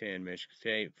 Big Ten. Michigan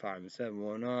State 5-7,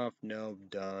 1 off. No,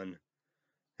 done.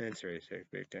 And 36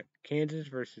 Big Ten. Kansas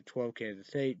versus 12 Kansas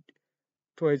State.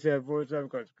 27-47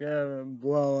 Coach Kevin.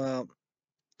 Blowout.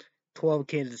 12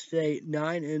 Kansas State.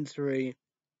 9-3.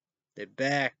 They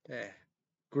back.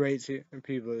 Great.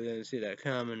 People didn't see that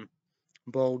coming.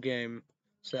 Bowl game.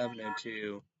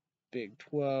 7-2. Big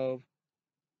 12.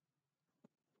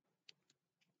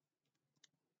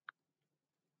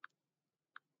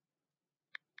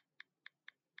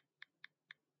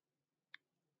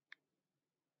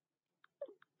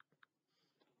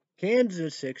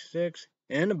 Kansas 6-6.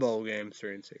 And the bowl game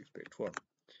 3-6 Big 12.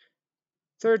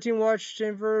 13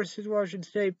 Washington versus Washington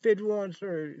State.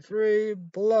 51-33.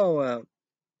 Blowout.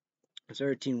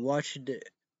 13 Washington.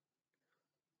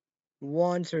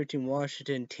 13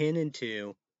 Washington,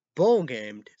 10-2. Bowl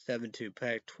game 7-2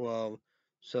 Pac-12.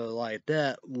 So like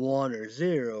that, 1 or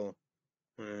 0.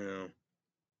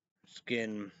 It's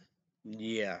getting,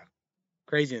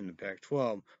 crazy in the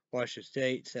Pac-12. Washington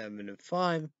State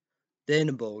 7-5. Then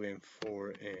the bowl game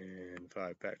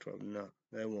 4-5 Pac-12. No,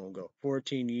 they won't go.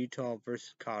 14 Utah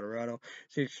versus Colorado.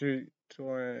 6-21.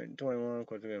 Of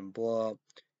course, they're gonna blow up.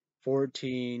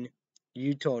 14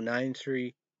 Utah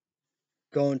 9-3.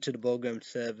 Going to the bowl game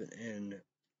 7-2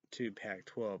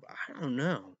 Pac-12. I don't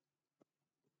know.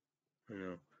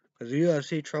 Because the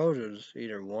UFC Trojans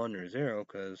either 1 or 0.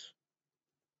 Because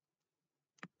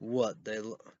what did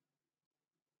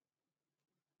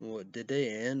they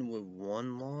end with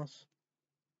 1 loss?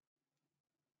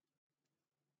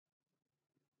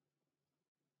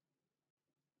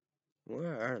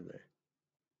 Where are they?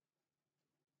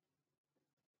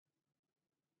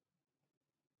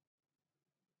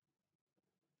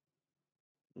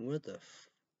 What the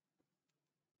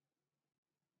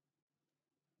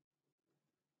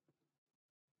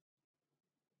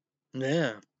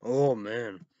Yeah. Oh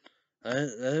man. I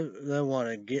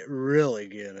want to really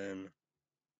get in.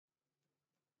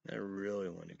 I really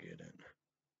want to get in.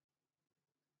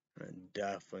 I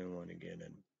definitely want to get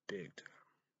in big time.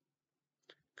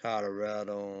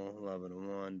 Colorado,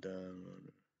 11-1, done.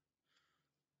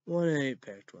 1-8,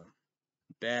 Pac-12.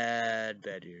 Bad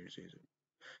year season.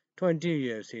 22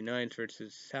 UFC Knights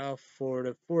versus South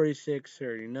Florida,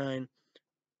 46-39.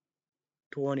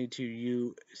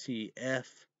 22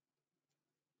 UCF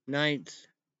Knights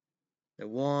that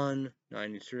won,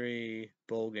 93.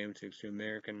 Bowl game, 6-2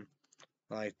 American.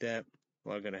 Like that.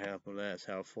 What's going to happen with that?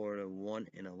 South Florida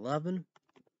 1-11.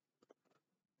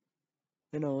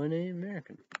 And 0-8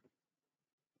 American.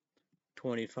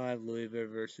 25 Louisville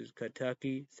versus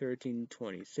Kentucky,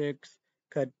 13-26.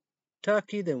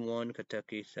 Kentucky then won.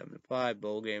 Kentucky 7-5.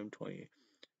 Bowl game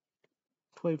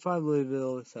 25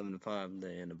 Louisville, 7-5.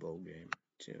 They end the bowl game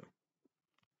too.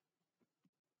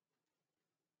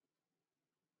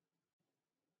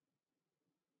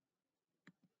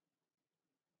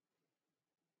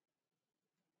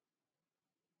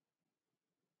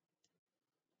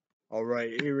 All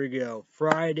right, here we go.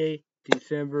 Friday,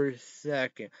 December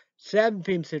 2nd, 7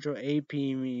 p.m. Central, 8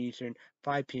 p.m. Eastern,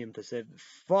 5 p.m. Pacific.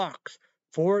 Fox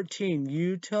 14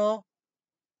 Utah.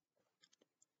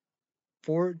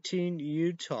 14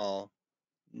 Utah.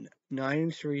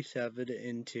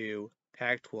 9-3-7-2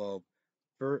 Pac-12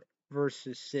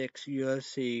 versus 6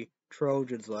 UFC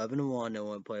Trojans 11-1 and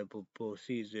one play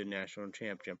postseason national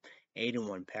championship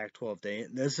 8-1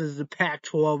 Pac-12. This is the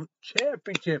Pac-12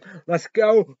 championship. Let's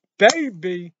go,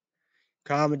 baby!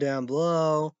 Comment down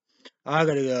below. I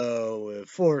gotta go with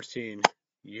 14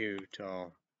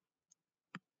 Utah.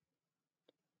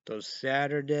 So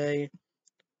Saturday,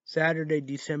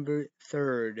 December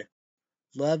 3rd,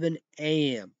 11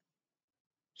 a.m.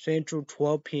 Central,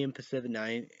 12 p.m. Pacific,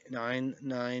 9 in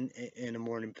the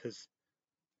morning,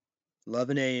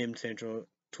 11 a.m. Central,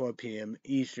 12 p.m.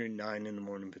 Eastern, 9 in the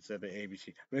morning Pacific,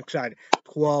 ABC. I'm excited.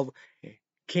 12,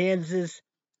 Kansas,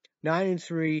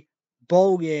 9-3,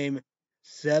 bowl game,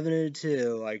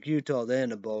 7-2, like Utah, they in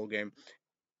the bowl game.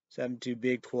 7-2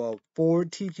 Big 12. 4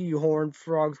 TCU Horned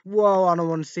Frogs. Whoa, I don't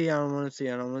want to see.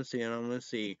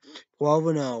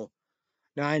 12-0.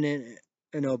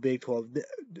 9-0 Big 12.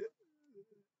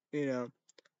 You know,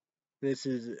 this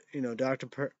is, Dr.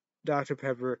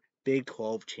 Pepper Big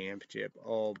 12 Championship.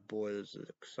 Oh boy, this is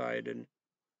exciting.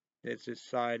 It's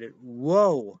excited.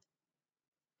 Whoa.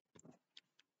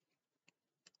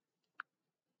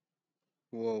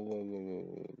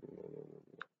 Whoa.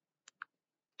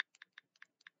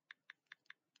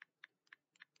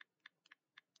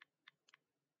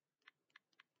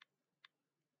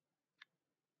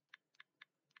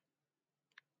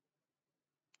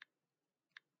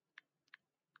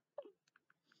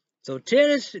 So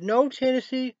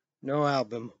Tennessee, no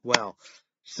Alabama. Wow.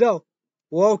 So,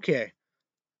 okay.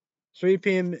 3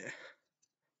 p.m.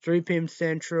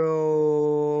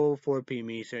 Central, 4 p.m.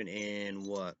 Eastern, and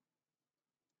what?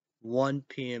 1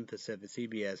 p.m. Pacific.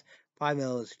 CBS. 5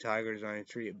 LSU Tigers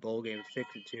 9-3 at bowl game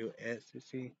 6-2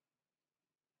 SEC.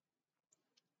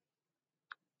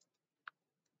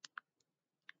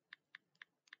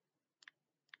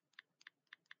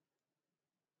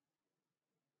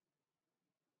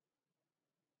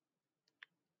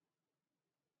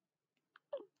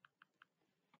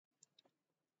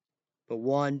 But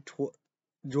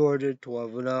Georgia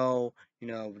 12-0.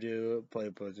 Do play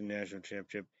for the national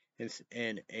championship.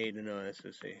 And 8-0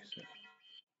 SEC.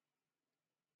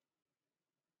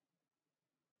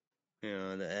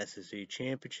 So, the SEC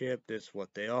championship. This is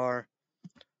what they are.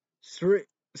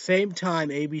 Same time,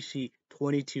 ABC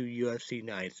 22 UFC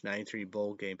Knights 9-3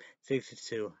 bowl game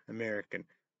 6-2 American.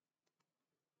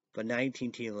 But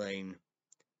 19 Lane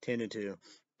 10-2.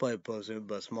 Play opposite,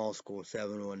 but small school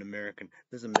 7-1 American.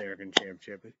 This is American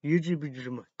Championship.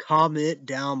 YouTube, comment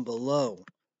down below.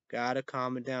 Gotta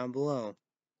comment down below.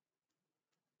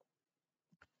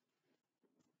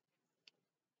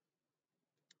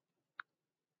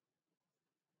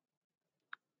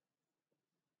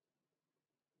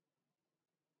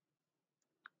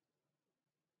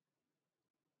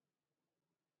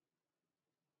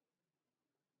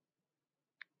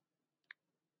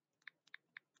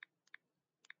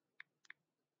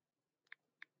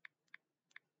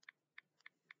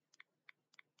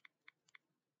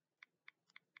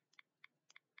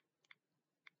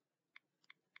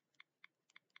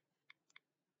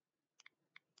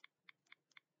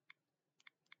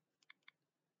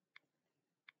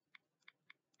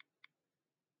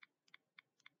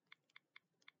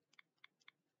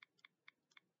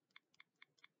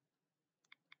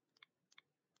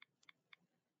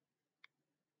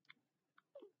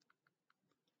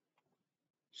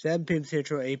 7 p.m.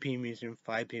 Central, 8 p.m. Eastern,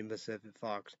 5 p.m. Pacific,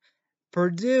 Fox.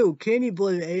 Purdue, Kenny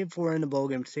Blue, 8-4 in the bowl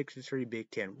game, 6-3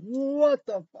 Big Ten. What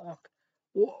the fuck?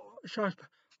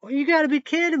 You gotta be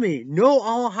kidding me.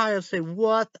 No Ohio State.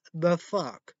 What the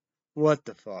fuck? What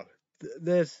the fuck?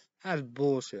 That's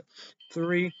bullshit.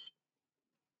 3.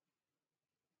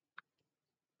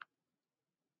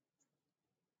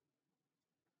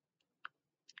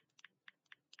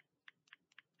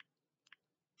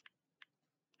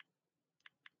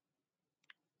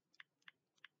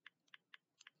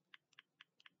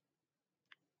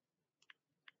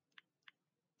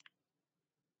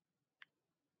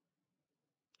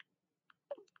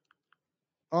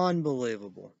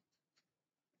 Unbelievable.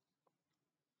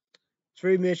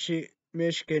 3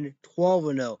 Michigan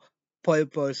 12-0. Play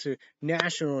poster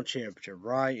national championship,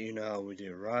 right? You know how we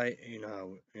do, right? You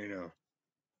know.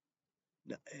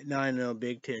 9-0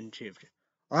 Big Ten championship.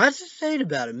 Well, that's the thing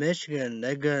about it.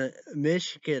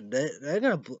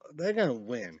 They're gonna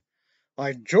win.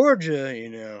 Like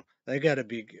Georgia, they gotta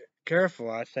be careful.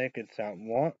 I think it's that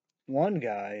one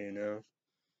guy,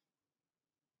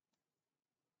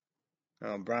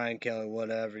 Brian Kelly,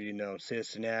 whatever,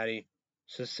 Cincinnati,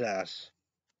 success.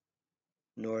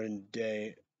 Northern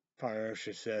Day, Fire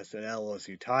success, and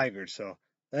LSU Tigers. So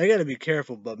they got to be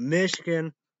careful. But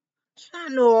Michigan, it's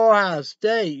not no Ohio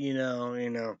State.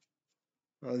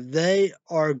 They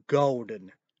are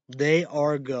golden. They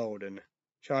are golden.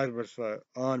 Charles for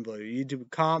unbelievable.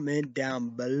 YouTube comment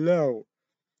down below.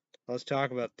 Let's talk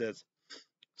about this.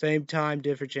 Same time,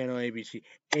 different channel, ABC.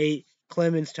 8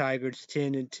 Clemens Tigers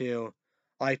 10-2.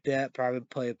 Like that, probably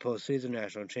play a postseason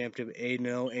national championship.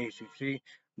 8-0 ACC.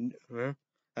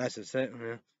 That's the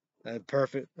same.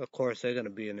 Perfect. Of course, they're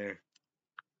gonna be in there.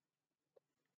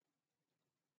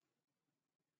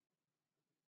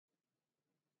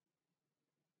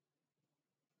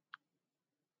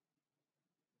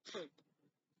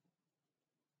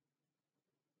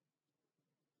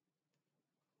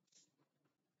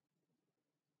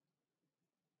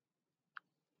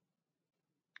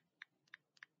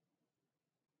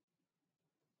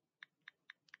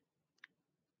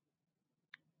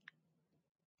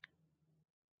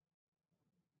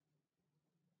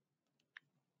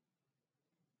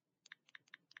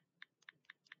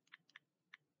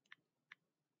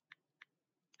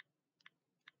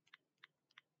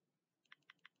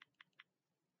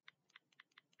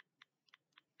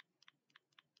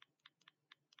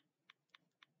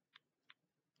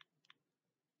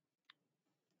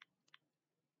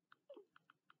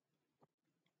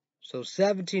 So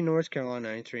 17 North Carolina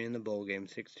 93 in the bowl game,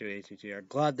 6-2 ACC. I'm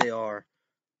glad they are,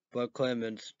 but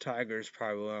Clemens Tigers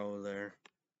probably over there.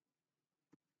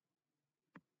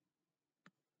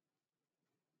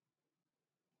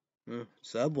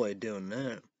 Subway doing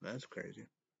that. That's crazy.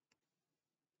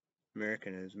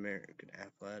 American is American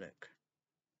Athletic.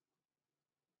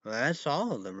 Well, that's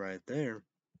all of them right there.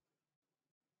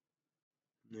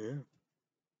 Yeah.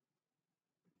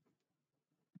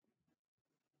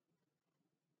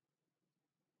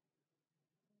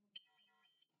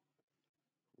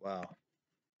 Wow.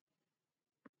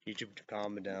 YouTube to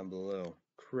comment down below.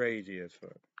 Crazy as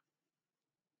fuck.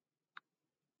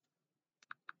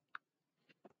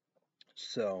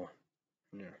 So,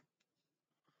 yeah.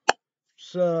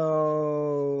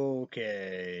 So,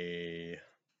 okay.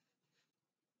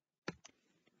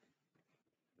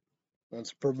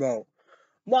 Let's promote.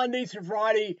 Monday through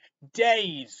Friday,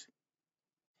 days.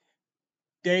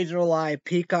 Days are live.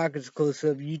 Peacock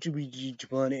exclusive. YouTube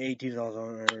G1 18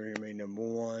 also remain number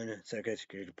one. Second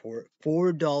security report.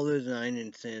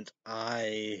 $4.90.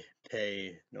 I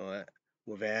pay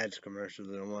with ads commercials.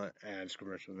 I don't want ads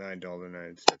commercials.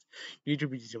 $9.90.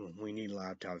 YouTube G1. We need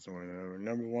laptops.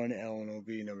 Number one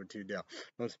LNOB. Number two Dell.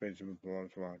 No space to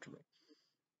belongs to watchable.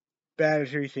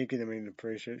 Battery thinking I mean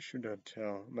appreciate should not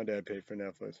tell. My dad paid for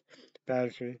Netflix.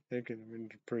 Battery thinking I mean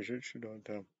appreciate should not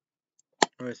tell.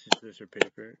 My sister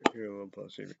paper, Hulu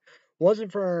Plus TV.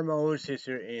 Wasn't for my older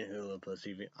sister and Hulu Plus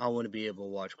TV. I want to be able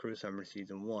to watch Cruel Summer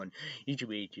Season 1.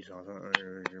 YouTube HG also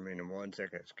remaining 1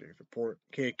 second. Escape Report.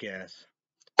 Kick Ass.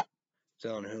 It's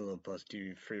on Hulu Plus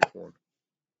TV Freeform.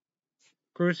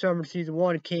 Cruel Summer Season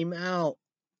 1 came out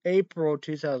April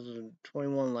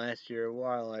 2021 last year.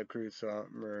 Wildlife Cruel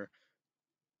Summer.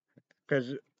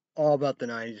 Because all about the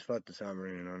 90s, fuck the summer,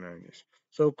 90s.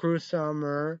 So Cruel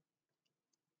Summer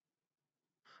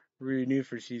renewed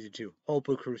for season 2.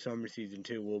 Hopefully, Cruel Summer season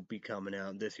 2 will be coming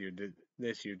out this year.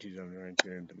 This year, 2022,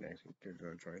 and the next year,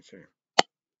 2023.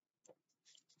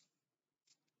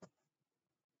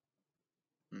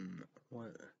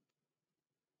 What?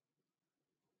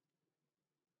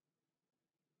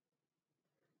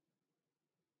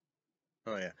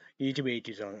 Oh yeah, YouTube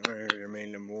 80s on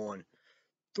remain number 1.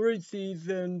 3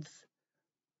 seasons.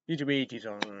 YouTube 80s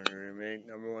on remain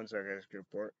number 1. So I guess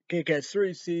report. Kick-Ass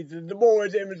 3 seasons. The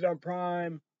Boys, Amazon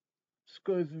Prime.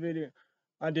 Exclusive video.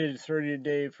 I did a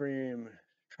 30-day free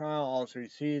trial, all 3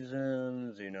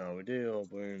 seasons. You know we do.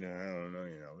 But I don't know.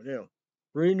 You know we do.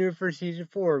 Renew for season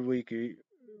 4. Weekly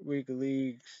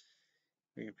leagues.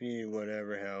 Wikipedia,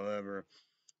 whatever, however,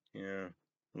 you know,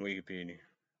 Wikipedia,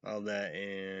 all that,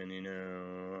 and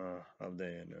all that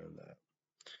and all that.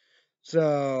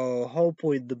 So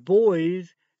hopefully, The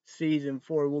Boys season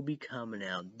 4 will be coming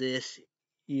out this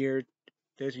year.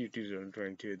 This year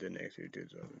 2022, the next year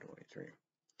 2023.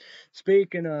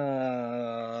 Speaking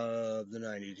of the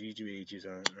 90s, EGBH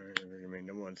on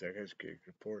number 1 second kick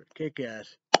report.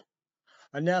 Kick-Ass,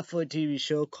 a Netflix TV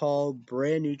show called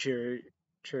Brand New Cherry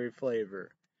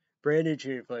Flavor. Brand New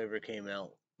Cherry Flavor came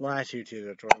out last year,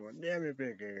 2021. Damn it,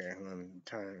 big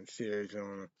time series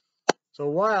on. So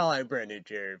why I like Brand New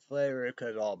Cherry Flavor?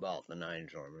 Because all about the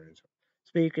 90s hormones.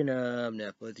 Speaking of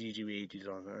Netflix, EGBH is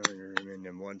on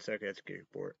in 1 second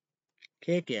skateboard.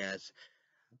 Kick-Ass,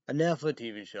 a Netflix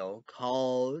TV show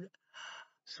called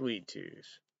Sweet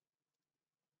Tooth.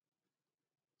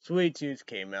 Sweet Tooth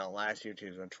came out last year,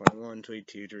 2021. Sweet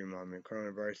Tooth remind me of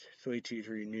coronavirus. Sweet Tooth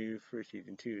renewed for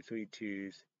season 2. Sweet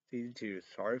Tooth season 2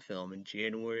 started film in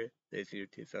January this year,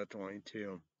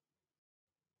 2022.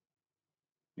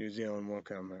 New Zealand will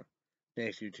come out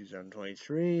next year,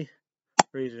 2023.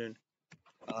 Reason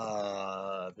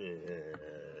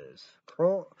is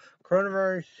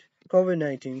coronavirus,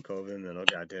 COVID-19, COVID, and then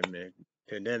goddamn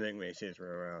pandemic makes it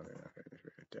around.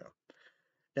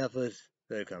 Netflix,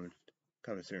 they're coming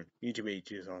soon. YouTube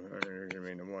H is on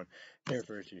number 1. Here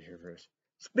first.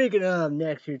 Speaking of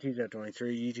next year,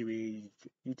 2023,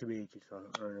 YouTube H is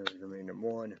on number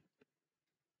 1.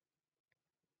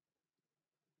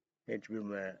 HBO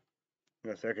Max.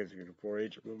 No, second is for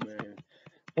HBO Max.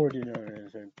 49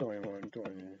 and 21,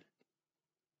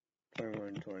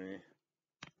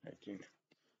 19.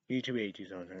 YouTube H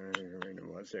is on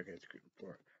number 1. Second is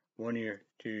for 1 year,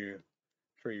 2,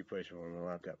 3 places on the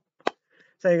laptop.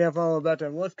 So you gotta follow about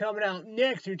time. What's coming out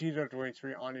next year,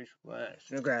 2023 on each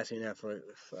flash. No grassy Netflix.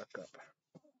 Fuck up.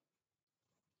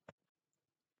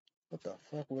 What the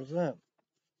fuck was that?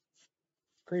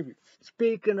 Creepy.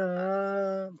 Speaking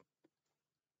of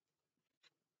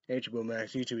HBO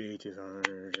Max, YouTube H is on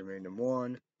remain number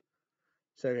 1.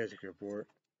 Second report.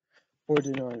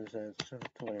 49 cents.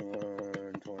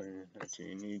 21,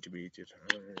 2019. YouTube H is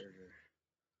on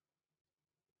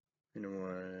number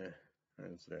 1.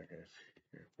 And second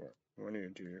report. 1 year,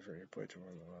 2 year, 3 places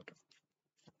on the laptop.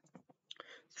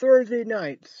 Thursday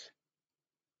nights.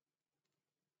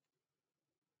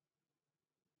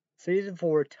 Season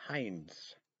 4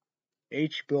 Titans.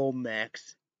 HBO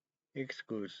Max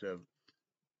exclusive.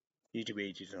 YouTube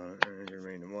H is on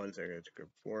remaining 1 second to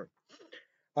report.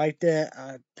 Like that,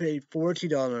 I paid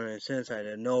 $14.09. I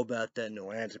didn't know about that. No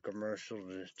ads or commercials.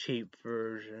 The cheap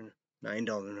version.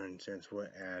 $9.09 with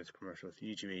ads, commercials.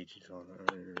 YouTube H is on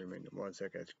remaining 1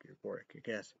 second to report.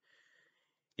 Kick-Ass.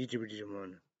 YouTube H is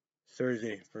on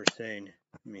Thursday, first thing.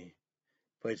 Me.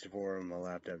 Place it for on my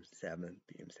laptop, 7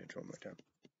 p.m. Central my time.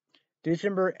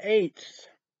 December 8th,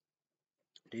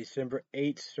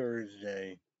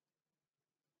 Thursday.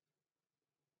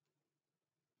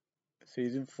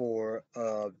 Season 4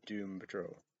 of Doom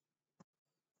Patrol.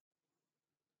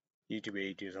 YouTube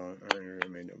H is on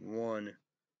remaining 1.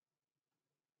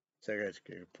 Second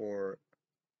report.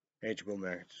 HBO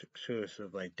Max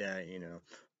exclusive like that,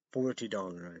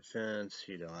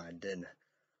 $40.09. I didn't,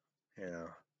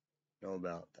 know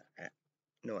about that.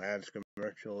 No ads,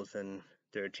 commercials, and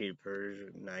they're cheaper,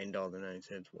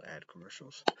 $9.09 with ad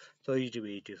commercials. So YouTube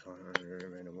H is on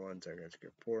remaining 1. Second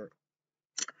report.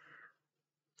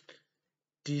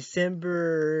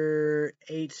 December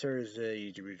 8th,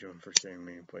 Thursday, YouTube Join for saying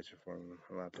main place for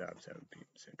my laptop, 7 p.m.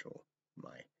 Central,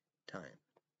 my time.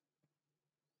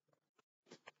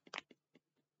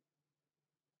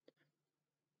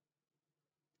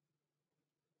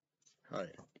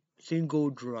 Alright. Single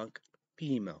drunk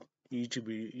female. YouTube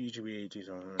is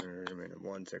on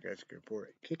 1 second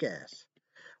report. Kick-Ass.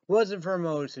 Wasn't for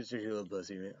most Sister Hula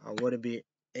Pussy. I wouldn't be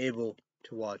able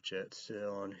to watch it.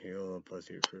 Still on Hula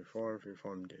Pussy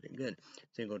Freeform did it good.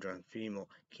 Single drunk female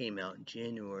came out in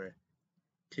January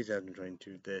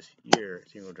 2022 this year.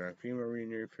 Single drunk female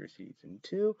renewed for season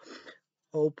 2.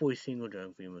 Hopefully Single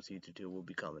drunk female season 2 will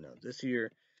be coming out this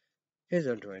year.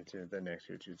 2022, the next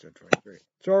year, 2023.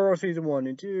 Zorro season 1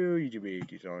 and 2, YouTube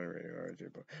H is on radio.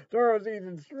 Zorro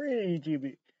season 3,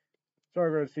 YouTube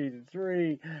Stargirl Season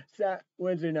 3,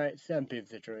 Wednesday night, 7 p.m.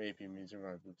 Central, 8 p.m. Eastern,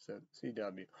 5 p.m.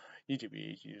 CW, YouTube,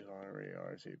 HG's Honorary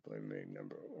RC Playmate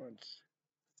number 1.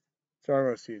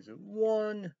 Stargirl Season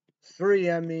 1,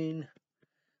 3,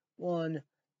 1.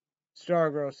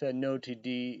 Stargirl said no to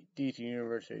DC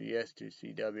Universe, said yes to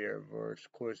CW Reverse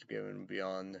course given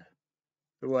beyond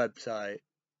the website.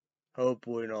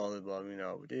 Hopefully, and all the above,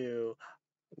 we do.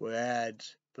 With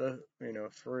ads, but,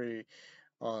 free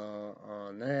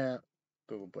on that.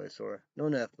 Google Play Store. No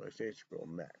Netflix, HBO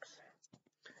Max.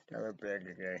 Never big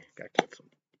again. Got canceled.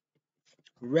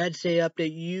 Red State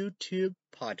Update YouTube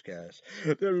podcast.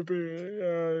 Never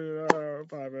been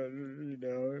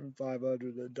 500,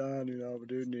 500 and done, we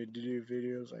do need to do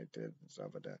videos like this and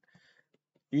stuff like that.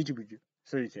 YouTube,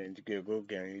 3 things. Google,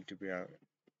 YouTube out.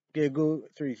 Google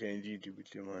 3 things. YouTube,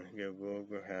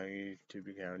 Google account, YouTube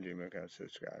account, Gmail account,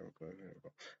 subscribe.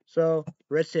 So,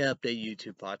 Red State Update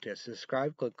YouTube podcast.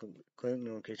 Subscribe, click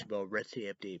notification bell. Red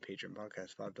State Update Patreon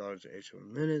podcast. $5 extra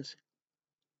minutes.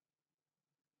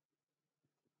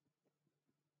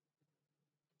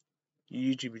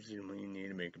 YouTube is when you need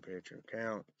to make a Patreon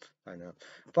account. Sign up.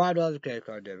 $5 credit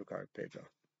card, debit card, PayPal.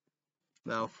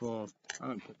 Mouthful. I'm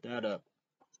gonna put that up.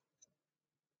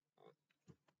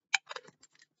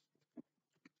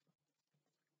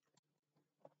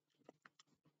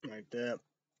 Like that.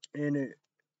 And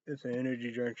it's an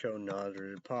energy drink show,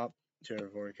 Nazareth Pop,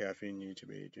 240 caffeine,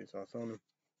 YouTube ages. Also on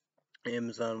the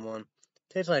Amazon one.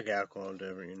 Tastes like alcohol,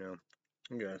 different,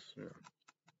 I guess,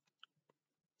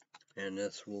 And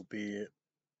this will be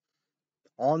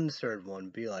on the third one,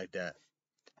 be like that.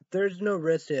 There's no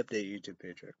Red State Update YouTube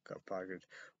Patreon podcast,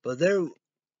 but there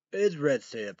is Red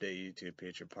State Update YouTube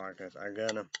Patreon podcast. I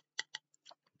gotta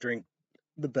drink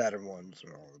the better ones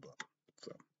and all of that.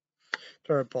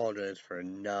 So I apologize for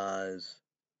Nas,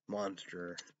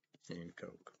 Monster, and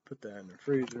Coke. Put that in the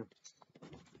freezer.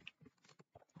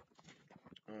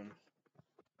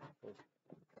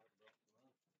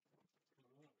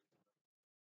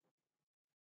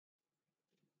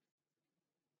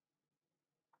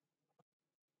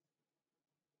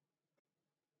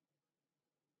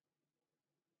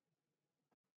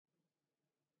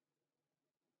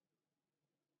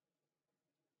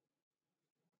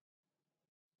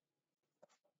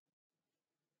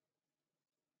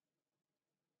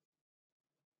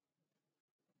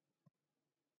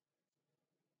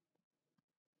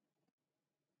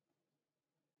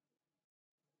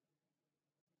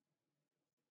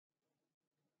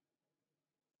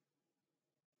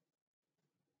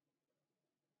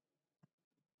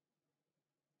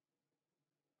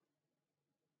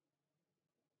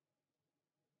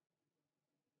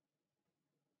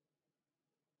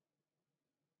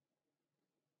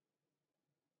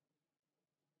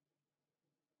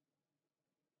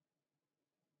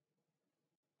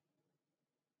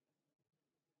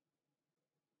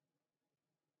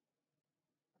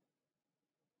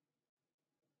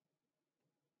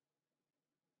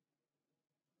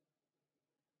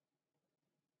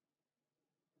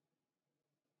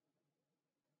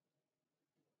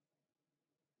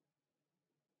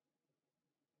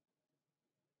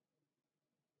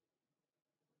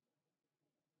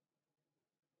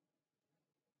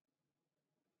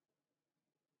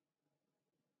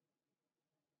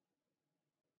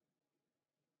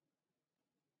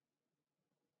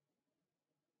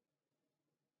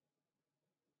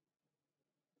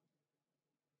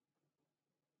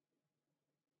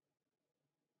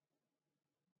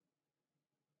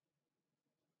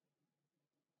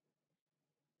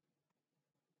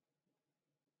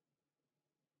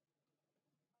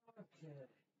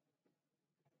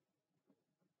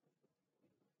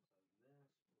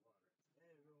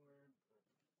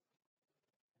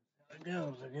 It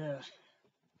goes, I guess.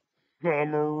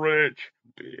 I'm a rich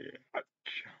bitch.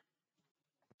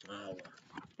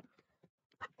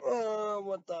 Oh,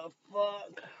 what the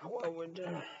fuck? What are we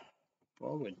doing? What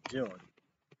are we doing?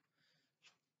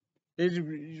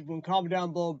 You can comment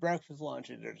down below breakfast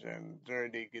lunches. There's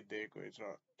naked takeaways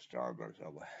at Starbucks.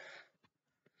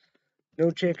 No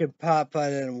chicken pot pie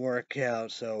didn't work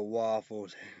out, so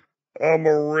waffles. I'm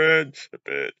a rich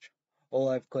bitch. Old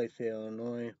Life Clayton,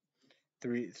 Illinois.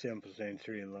 3 simple things,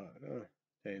 3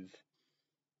 things.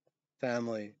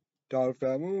 Family, dog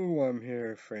family. Ooh, I'm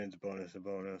here. Friends, bonus, a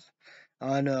bonus.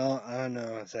 I know.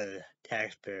 I said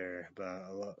taxpayer, but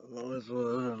let's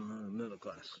live in middle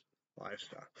class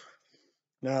lifestyle.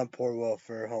 Not poor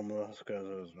welfare, homeless, because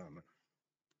it was not me.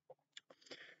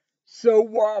 So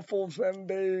waffles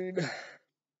indeed.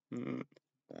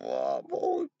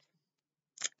 Waffles.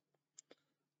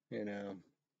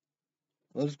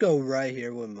 Let's go right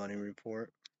here with money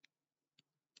report.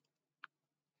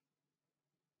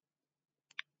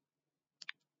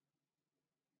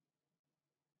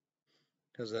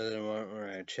 Because I didn't want when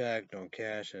I checked on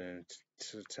cash and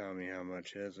to tell me how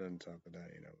much is on top of that,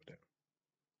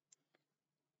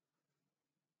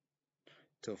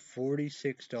 So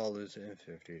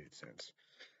 $46.58.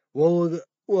 Well,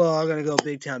 I'm gonna go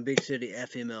big town, big city,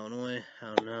 FM Illinois.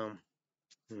 I don't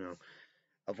know.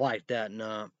 I've liked that.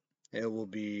 Nah, it will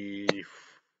be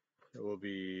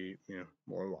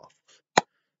more waffles.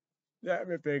 That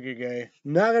be big gay.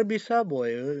 Not gonna be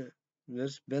Subway. This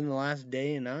has been the last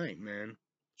day and night, man.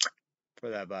 For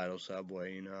that Vital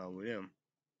Subway, how we do.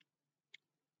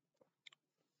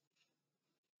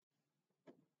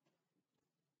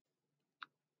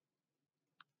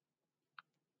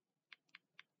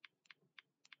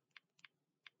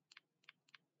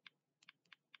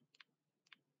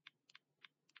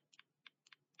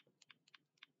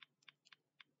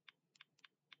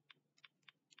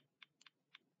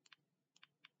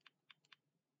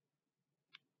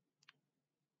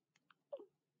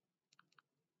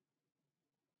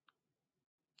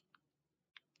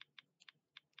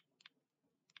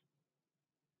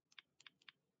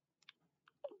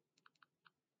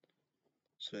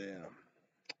 So yeah.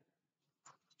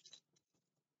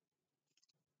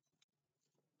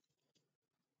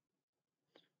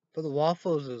 For the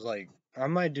waffles is like I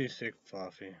might do 6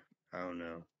 fluffy. I don't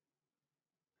know.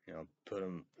 Put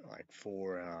them like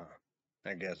 4.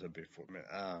 I guess it'd be 4 minutes.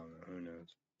 I don't know. Who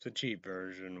knows? It's a cheap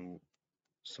version,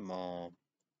 small,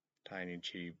 tiny,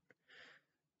 cheap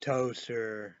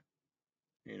toaster.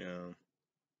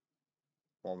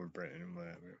 While we're printing and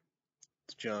whatever.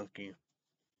 It's junky.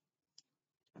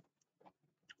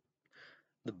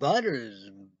 The butter is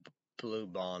Blue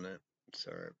Bonnet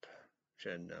syrup.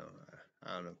 Should know.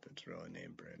 I don't know if it's really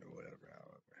name brand or whatever.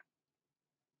 However.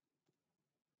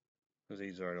 Because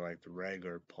these are like the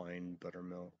regular plain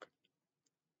buttermilk.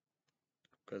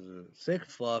 Because the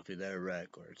 6 fluffy, they're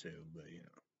regular too, but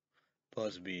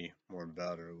supposed to be more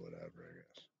butter or whatever, I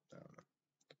guess. I don't know.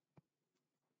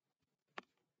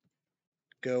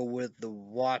 Go with the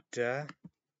water.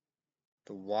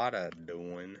 The water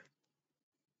doing.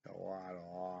 The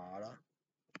water.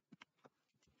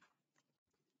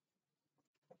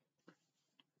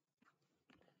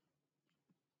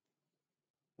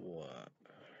 What?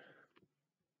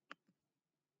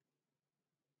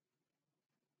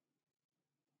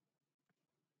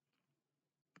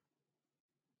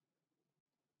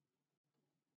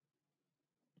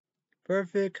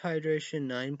 Perfect hydration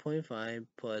 9.5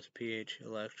 plus pH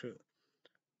electric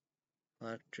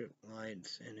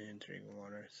lights and entering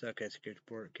water. Suck at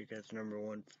Sketchboard, kick ass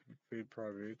 #1 food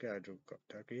product,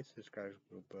 Kentucky. Subscribe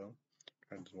to Bell.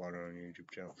 That's water on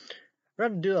YouTube channel. We're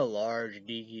going to do a large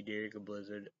Geeky Derrick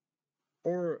Blizzard,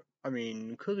 or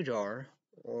cookie jar,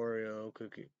 Oreo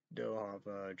cookie dough hot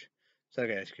fudge. Suck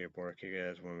at Skateboard, kick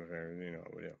ass, one of my favorites.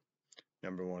 What we do.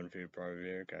 #1 food product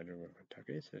here,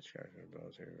 Kentucky. Subscribe to the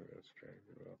Bell.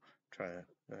 Try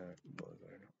that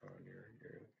Blizzard on your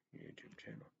YouTube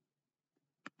channel.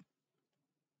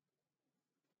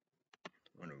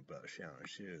 Wonder about Challenge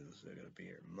Shoes. They're gonna be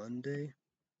here Monday.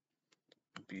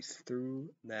 Be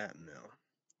through that mill.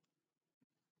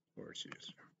 Or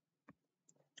Tuesday.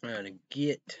 I'm gonna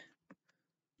get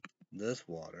this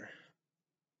water.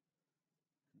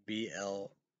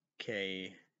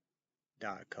 BLK.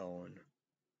 Cohen.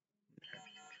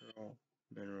 Natural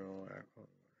mineral alcohol.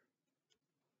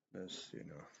 This,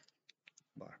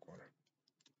 black water.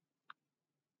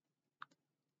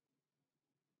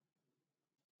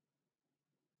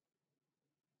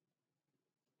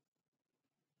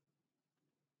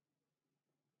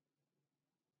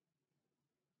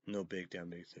 No big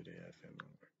down big city FM.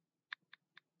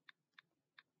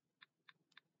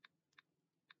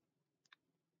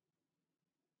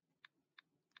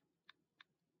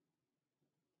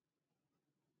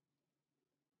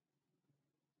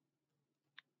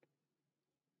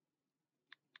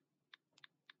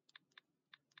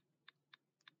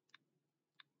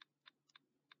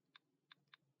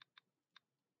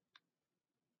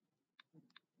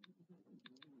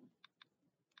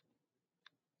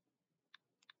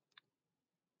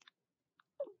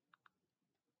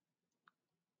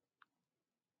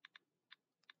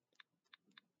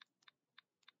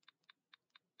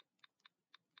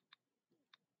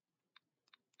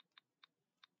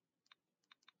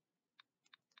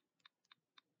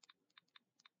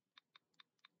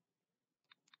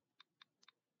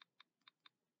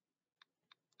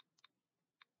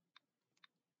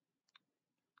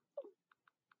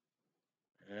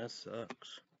 That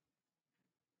sucks.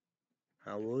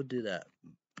 I will do that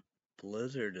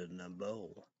Blizzard in a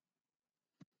bowl.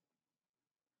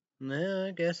 Nah,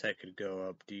 I guess I could go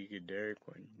up Deacon Dairy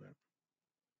Queen, but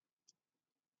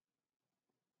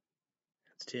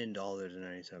It's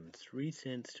 $10.97, 3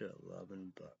 cents to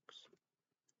 $11.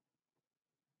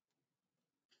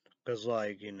 Cause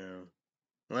like, you know,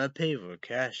 when I pay for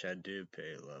cash, I do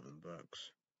pay $11.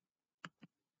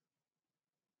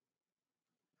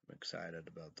 I'm excited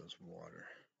about this water.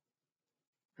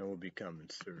 It will be coming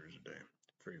Thursday.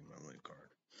 Free my link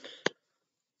card.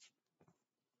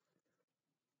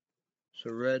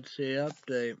 So Red Sea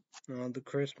update on the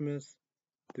Christmas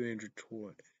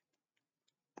 329.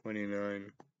 I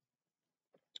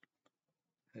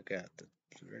got the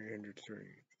 303,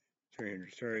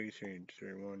 330,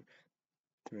 331,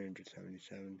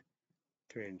 377,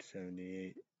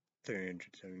 378,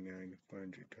 379,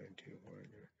 422,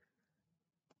 400.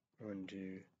 1,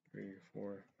 2, 3,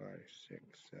 4, 5, 6,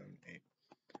 7, 8.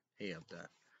 He up that.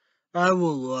 I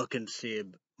will look and see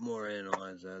more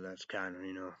analyze that. That's kind of,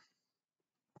 you know,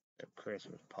 the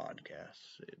Christmas podcast.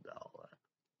 See about all that.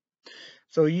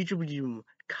 So YouTube, you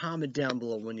comment down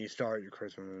below when you start your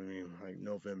Christmas. I mean, like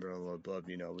November, above,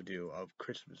 you know, we do of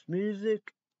Christmas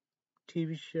music,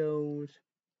 TV shows,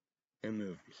 and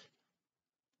movies.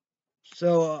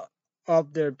 So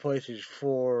up there, places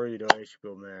 4, you know,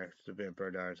 HBO Max, The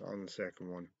Vampire Diaries on the second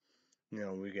one. You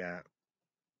know, we got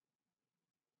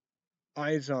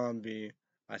iZombie,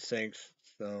 I think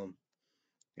so.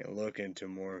 You know, look into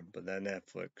more, but that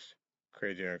Netflix,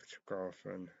 Crazy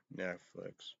Ex-Girlfriend,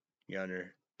 Netflix,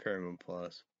 Yonder, Paramount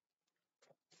Plus,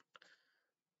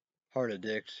 Heart of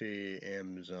Dixie,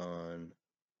 Amazon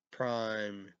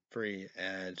Prime, free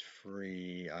ads,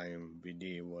 free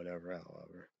IMDb, whatever,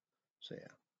 however. So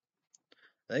yeah,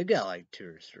 they got like 2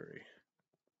 or 3.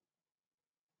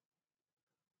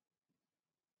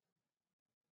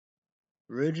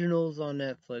 Originals on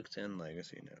Netflix and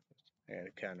Legacy Netflix. I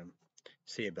gotta kind of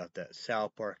see about that.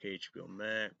 South Park, HBO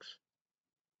Max.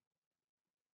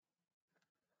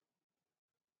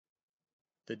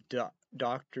 The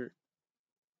Dr.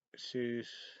 Seuss,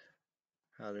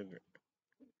 how they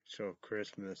show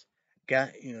Christmas.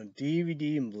 Got, you know,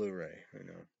 DVD and Blu-ray, you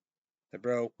know. They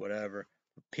broke, whatever.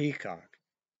 Peacock.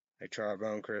 They try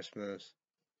around Christmas.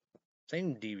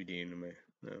 Same DVD in me.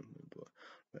 No,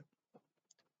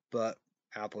 but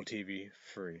Apple TV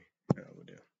free. You know, we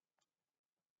do.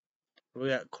 We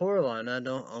got Coraline. I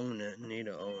don't own it. Need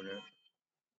to own it.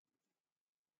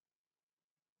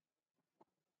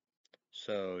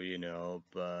 So, you know,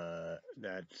 but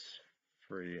that's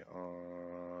free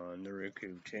on the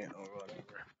Roku channel or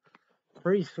whatever.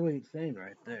 Pretty sweet thing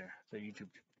right there. So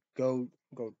YouTube, go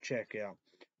check out.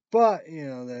 But you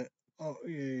know that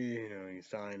you know you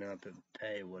sign up and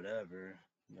pay whatever,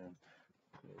 and then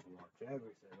you can watch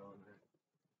everything on there.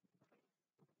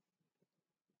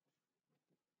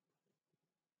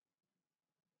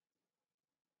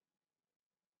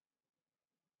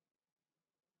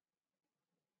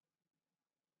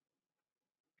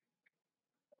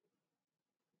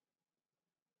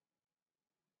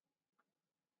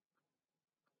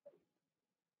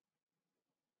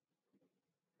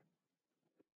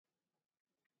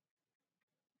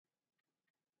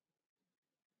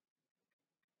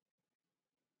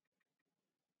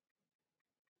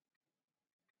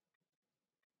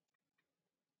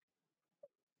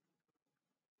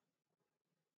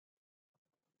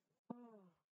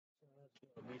 So that's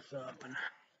gonna be something.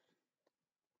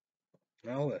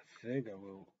 Now I figure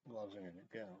we wasn't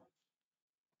gonna go.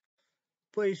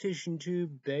 PlayStation 2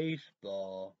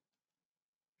 baseball.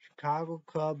 Chicago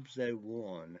Cubs they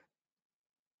won.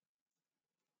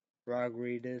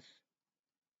 Rodriguez,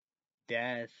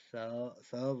 Das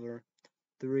Silver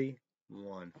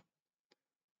 3-1.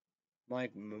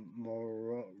 Mike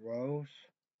Morose.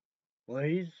 Well,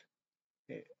 he's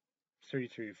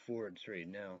 3-3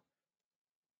 now.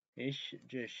 He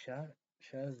just shut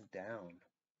us down.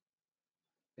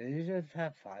 And he just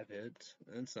had 5 hits.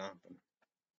 That's something.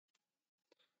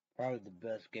 Probably the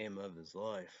best game of his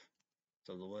life.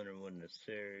 So the winner won the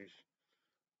series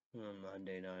on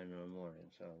Monday night in the morning.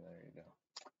 So there you go.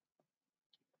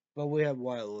 But we have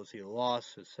Wyatt He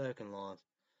lost his second loss.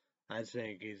 I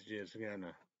think he's just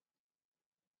gonna,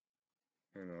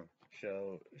 you know,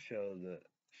 show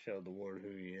the world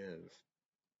who he is.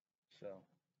 So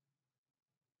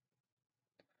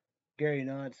Gary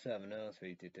Knott 7-0,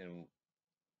 3-10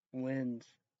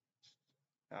 wins.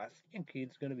 I think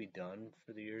he's gonna be done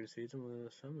for the year season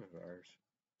with some of ours.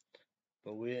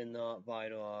 But we did not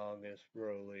Vital August.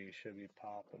 Broly should be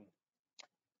popping.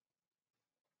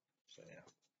 So yeah.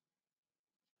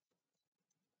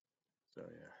 So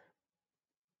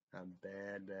yeah. A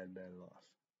bad loss.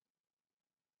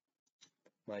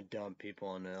 My dumb people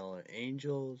on the LA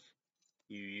Angels.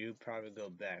 You probably go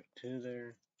back to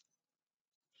there.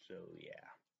 So yeah.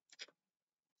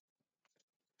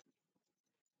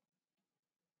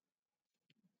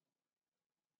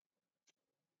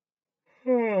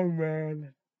 Oh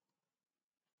man.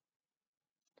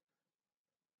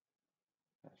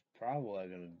 That's probably what I'm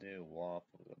gonna do,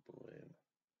 waffles, I believe.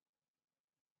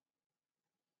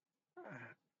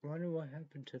 I wonder what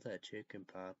happened to that chicken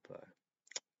pot pie.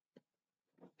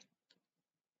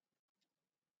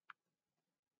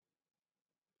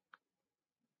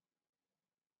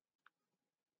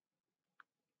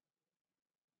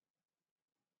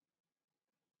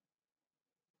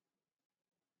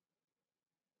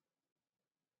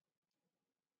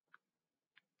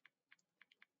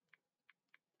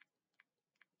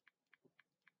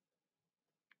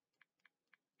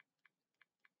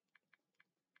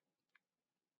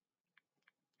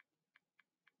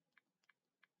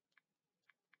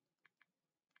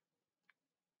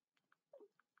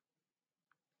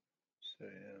 So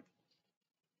yeah.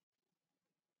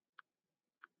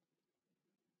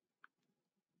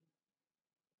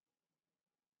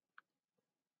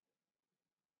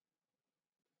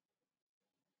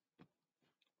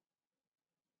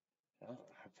 I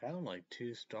found like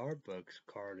 2 Starbucks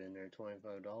card in there,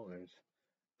 $25.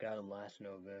 Got them last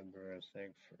November, I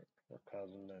think, for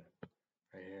cousin to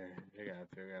right here. They gotta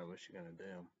figure out what she's gonna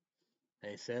do.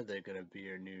 They said they're gonna be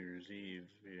here New Year's Eve,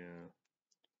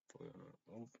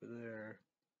 over there.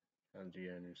 And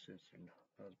yeah, new sister and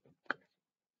husband.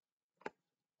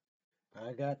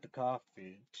 I got the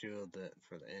coffee too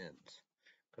for the ends,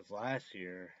 cause last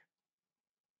year,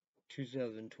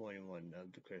 2021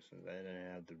 of the Christmas, I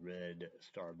didn't have the red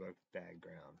Starbucks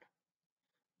background,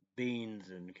 beans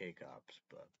and K-Cups,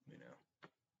 but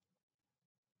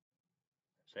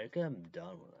so I think I'm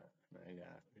done with that. I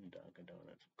got Dunkin'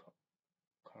 Donuts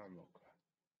caramel,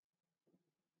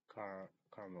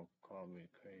 caramel, call me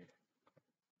crazy,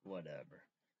 whatever.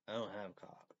 I don't have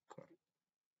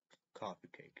coffee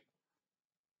cake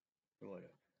or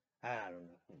whatever. I don't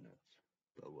know, who knows,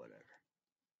 but whatever.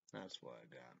 That's what I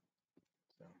got.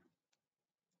 So.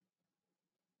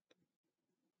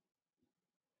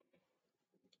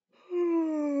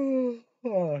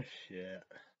 Oh shit.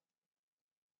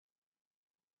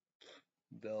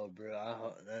 Bell Brew. I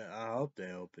hope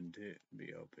they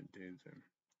be open Tuesday.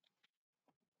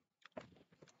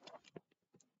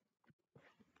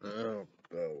 Oh,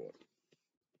 Bell.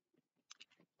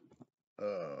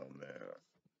 Oh man.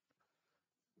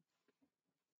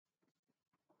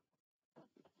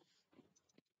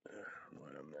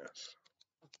 What a mess.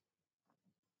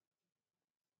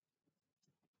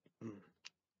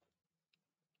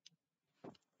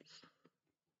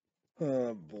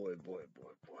 Oh boy, boy,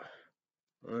 boy, boy.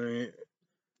 I mean,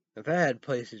 if I had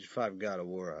PlayStation 5 God of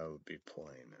War, I would be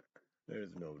playing it.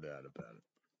 There's no doubt about it.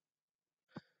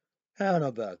 I don't know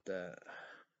about that.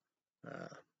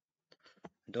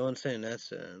 Don't say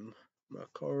that's my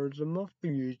cards are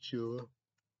muffing each other.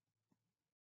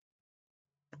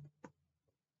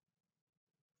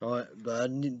 Oh, but I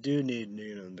do need,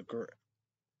 the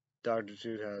Dr.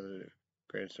 Seuss has a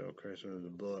Great Soul Christmas, the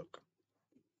book.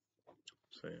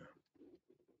 So yeah.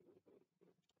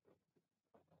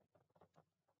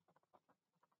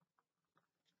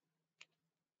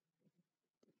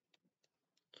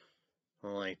 I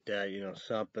like that,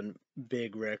 something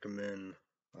big recommend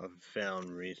I've found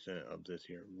recent of this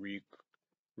year.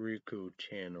 Riku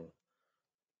channel.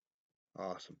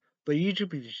 Awesome. But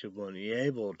YouTube should want be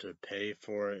able to pay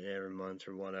for it every month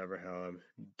or whatever, however,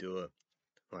 do it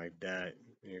like that.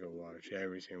 You can watch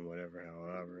everything, whatever,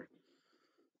 however.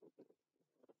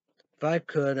 If I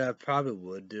could, I probably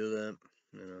would do that,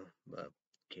 but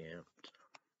can't.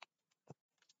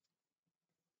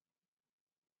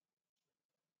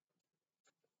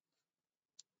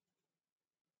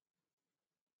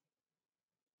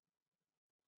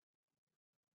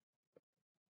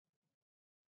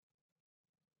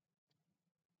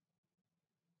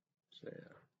 So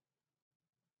yeah.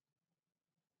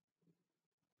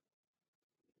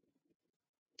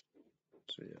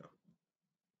 So yeah.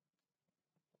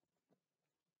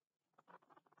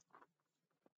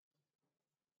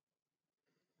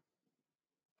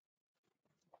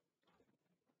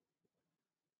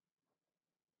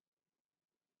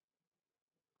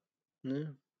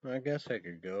 Yeah, I guess I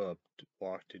could go up,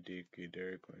 walk to DQ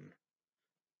Dairy Queen,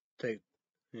 take,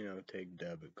 take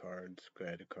debit cards,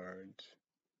 credit cards.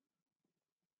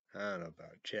 I don't know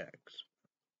about checks,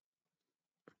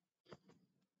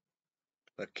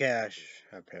 but cash,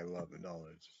 I pay $11,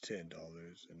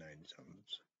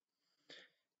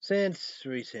 $10.90.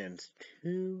 3 cents,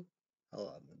 2.11.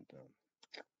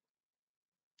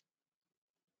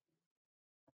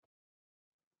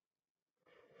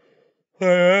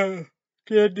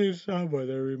 Can't do some with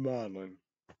their remodeling.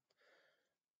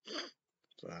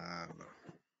 So I don't know.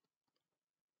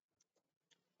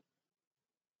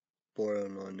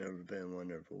 spoiled one, never been one,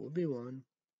 never will be one.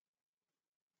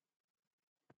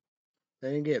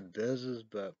 They didn't get business,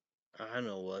 but I don't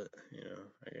know what,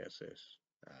 I guess it's,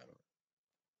 I don't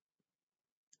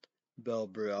know.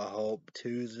 Bellbrew, I hope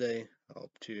Tuesday.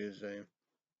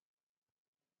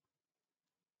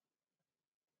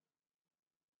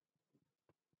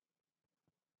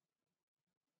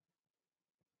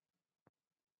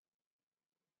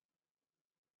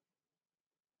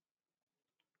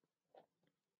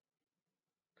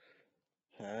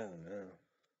 I don't know.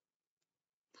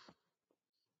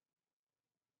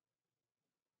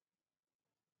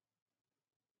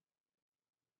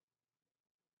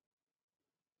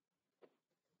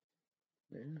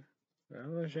 Yeah. I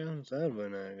wish I said we're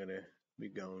not gonna be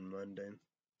going Monday.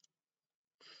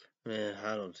 Man,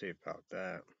 I don't see about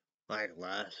that. Like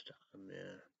last time,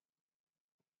 yeah.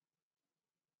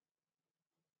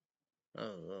 I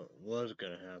don't know. It was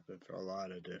gonna happen for a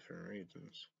lot of different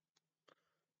reasons.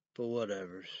 But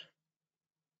whatever's.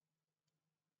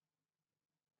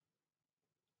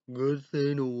 Good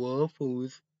thing the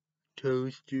waffles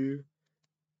toaster.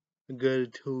 I got a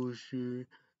toaster.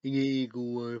 I get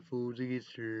Eagle waffles. I get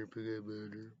syrup. I got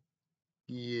butter.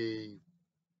 Yay.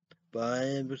 But I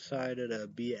am excited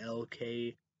at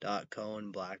BLK.co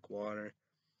in Blackwater.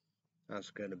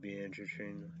 That's gonna be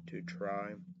interesting to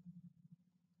try.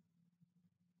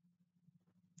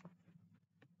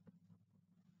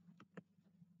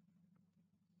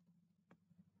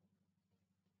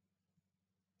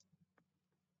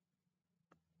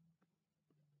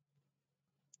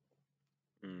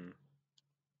 Hmm.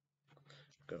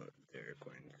 Go there,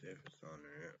 Queen, see if it's on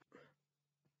there.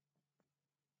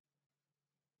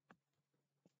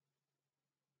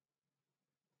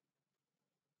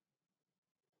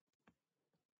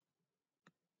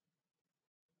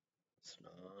 It's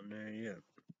not on there yet.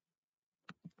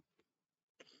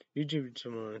 YouTube,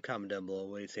 someone comment down below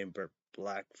what you think about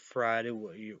Black Friday.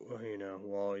 What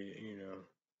while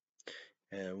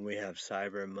and we have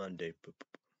Cyber Monday.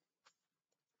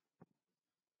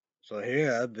 So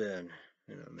here I've been,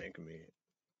 making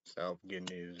myself getting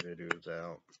these videos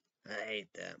out. I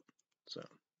hate that. So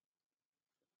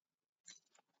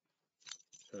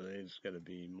it's gotta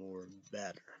be more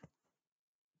better.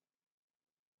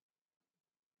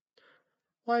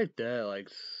 Like that,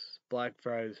 like Black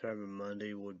Friday, Cyber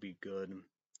Monday would be good.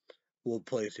 We'll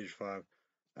PlayStation 5.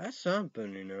 That's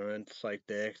something, it's like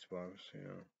the Xbox,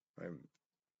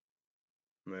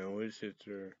 I always sit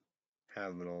there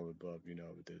having all the above,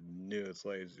 with the newest,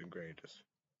 latest, and greatest.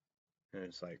 And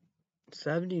it's like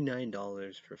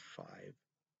 $79 for 5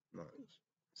 months.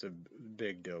 It's a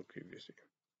big deal, previously.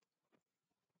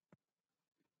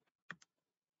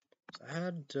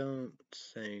 I don't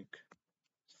think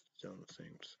so.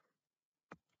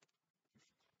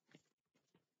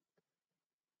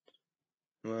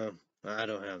 Well, I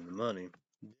don't have the money.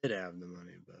 Did have the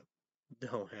money, but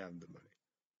don't have the money.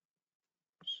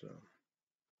 So,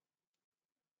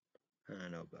 I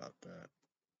know about that.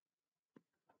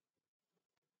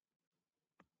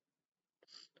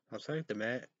 I was like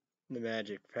the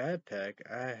Magic Fat Pack.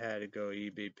 I had to go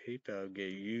eBay, PayPal, get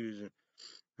used,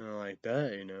 and like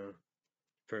that.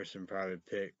 Person probably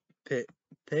pick the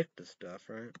stuff,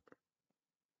 right?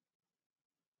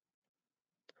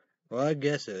 Well, I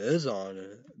guess it is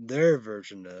on their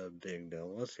version of Big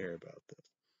Deal. Let's hear about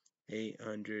this.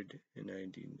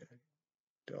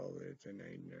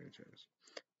 $899.99.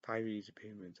 5 easy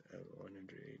payments of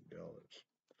 $108.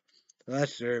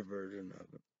 That's their version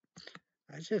of it.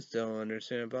 I just don't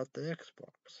understand about the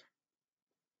Xbox.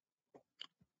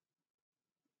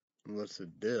 What's the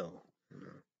deal?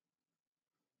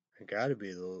 It gotta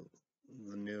be the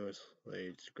newest,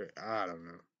 latest, great. I don't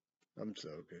know. I'm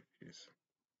so confused.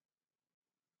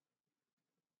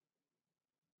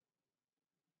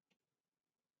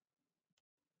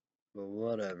 But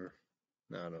whatever.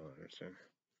 I don't understand.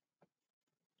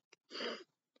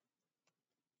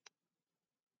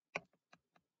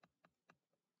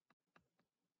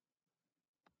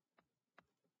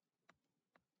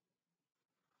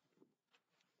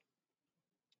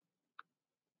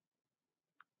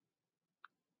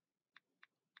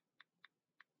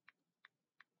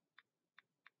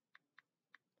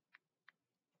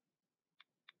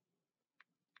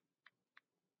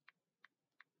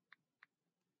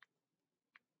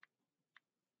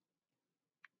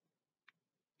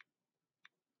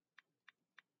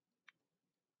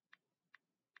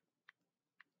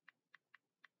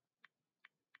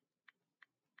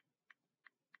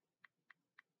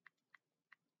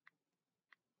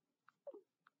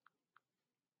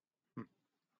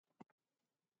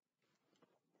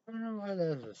 I don't know why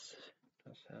that's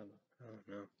happening. I don't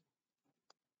know.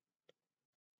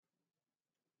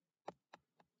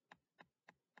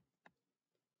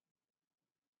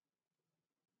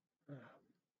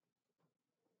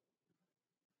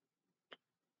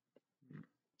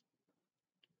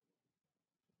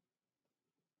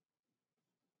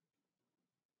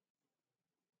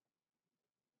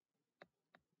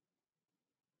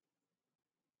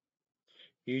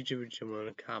 YouTube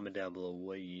channel, comment down below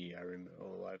what ye I remember.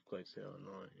 Oh, life place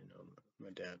Illinois. My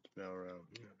dad's mail around.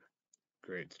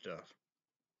 Great stuff.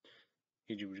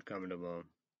 YouTube comment down below.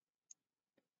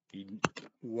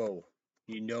 Whoa.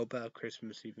 You know about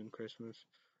Christmas Eve and Christmas?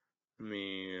 I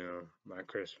mean, my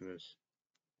Christmas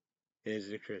is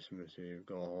the Christmas Eve.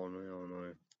 Go home in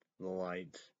Illinois. The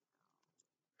lights.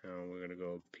 We're gonna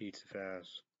go Pizza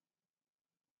Fast.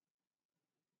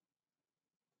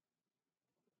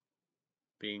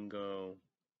 Bingo.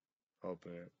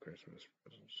 Open up Christmas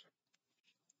presents.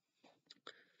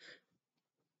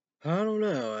 I don't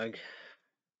know. I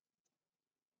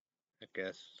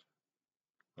guess.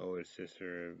 Oh, his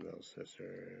sister, Bill's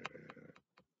sister,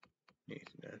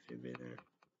 niece and nephew be there.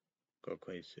 Go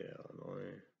play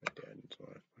Illinois. My dad and his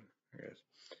wife. I guess.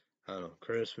 I don't know.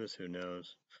 Christmas, who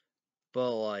knows?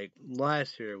 But like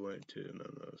last year, I went to the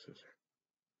Mimosas.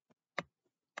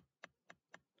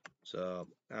 So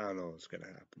I don't know what's gonna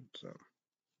happen. So,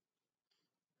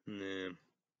 yeah.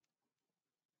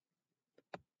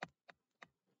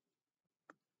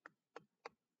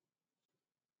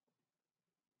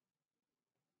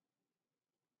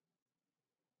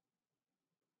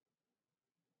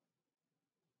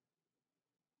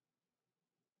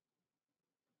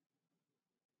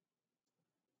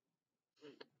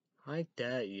 Like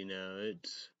that,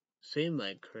 it's seemed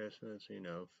like Christmas,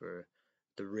 for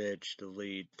the rich, the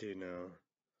elite,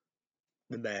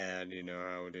 the bad,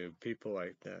 how we do. People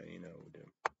like that, we do.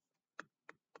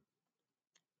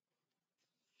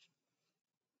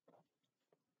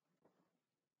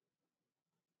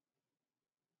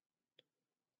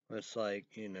 It's like,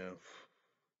 you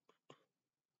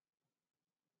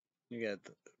got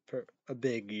a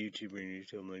big YouTuber and you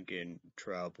tell them get in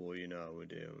trouble, how we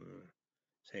do.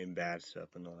 Saying bad stuff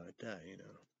and all like that,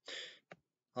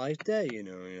 Like that,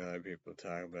 other people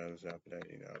talk about stuff that,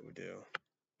 we do.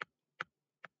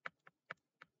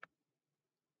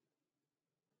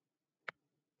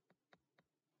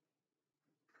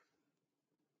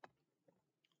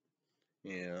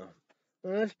 Yeah.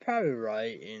 Well, that's probably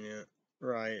right,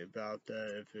 right about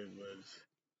that if it was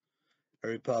a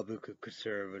Republican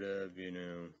conservative,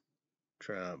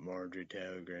 Trump, Marjorie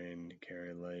Taylor Greene,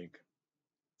 Kari Lake,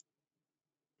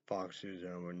 Fox News,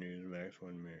 Hour News, Max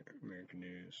One American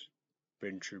News,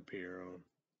 Ben Shapiro,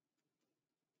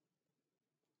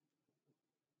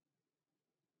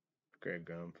 Greg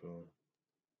Gumbel,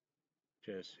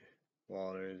 Jesse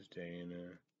Walters,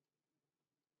 Dana,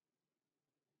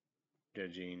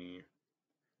 Judgini.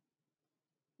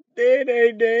 Dan,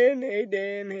 hey Dan, hey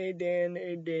Dan, hey Dan,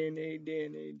 hey Dan, hey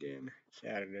Dan, hey Dan.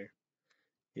 Saturday.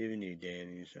 Even you, Dan,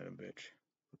 you son of a bitch.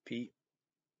 Pete.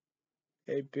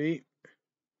 Hey, Pete.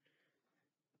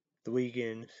 The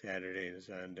weekend, Saturday to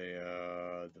Sunday,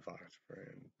 the Fox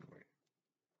friend.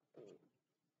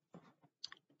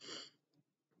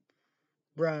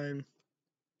 Brian.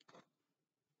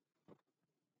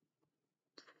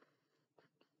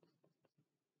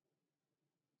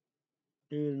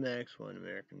 Newsmax, One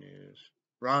American News.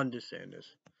 Ron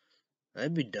DeSantis.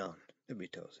 They'd be done. They'd be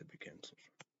toast. They'd be canceled.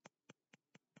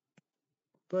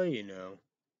 But, I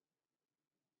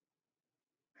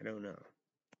don't know.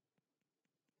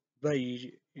 But,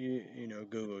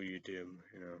 Google, YouTube,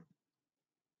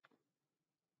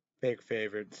 pick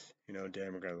favorites,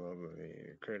 Democrat,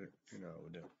 critic,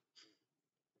 would do.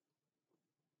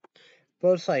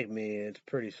 But it's like me, it's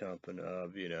pretty something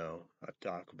of, I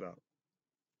talk about.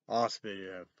 Awesome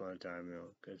video, have a fun time,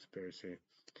 conspiracy,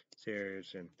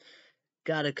 serious, and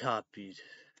gotta copy,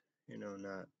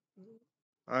 not.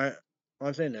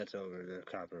 I'm saying that's over the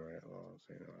copyright laws,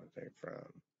 I think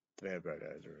from the Vampire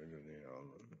Diaries,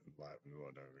 live and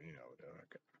whatever, I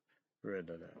got rid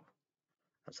of that.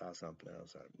 I saw something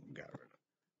else I got rid of.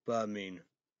 But I mean,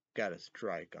 got a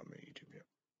strike on my YouTube,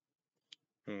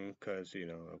 because,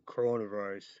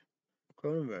 coronavirus,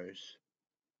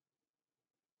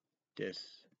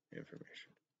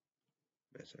 disinformation,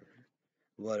 misinformation,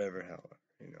 whatever, however,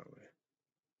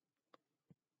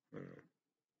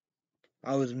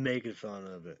 I was making fun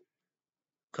of it.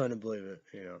 Couldn't believe it,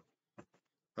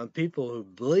 And people who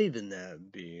believe in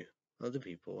that be other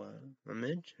people I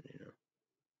mentioned,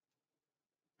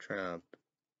 Trump.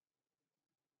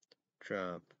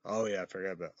 Oh yeah, I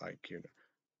forgot about QAnon.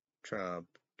 Trump,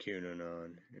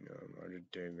 QAnon, Marjorie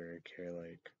Taylor, Kari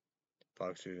Lake,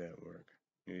 Fox News Network,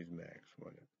 Newsmax,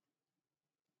 whatever.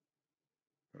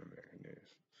 American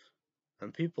News.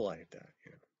 And people like that,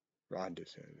 Ron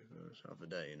DeSantis, stuff like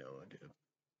that, I do.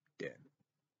 Dead.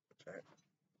 Right.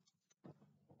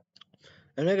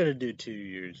 And I gotta do 2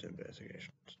 years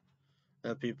investigations.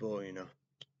 Now people,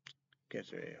 get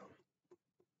their,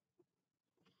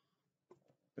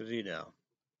 because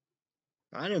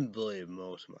I didn't believe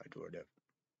most of my tour did.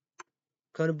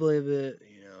 Couldn't believe it,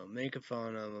 making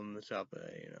fun of them and stuff, but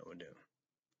we do.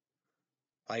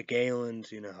 Like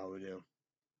aliens, you know how we do.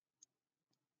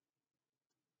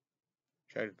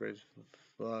 Tried to praise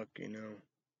fuck,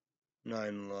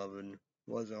 9/11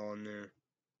 was on there.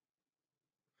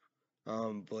 I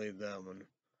don't believe that one.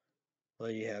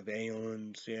 Well, you have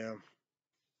aliens, yeah.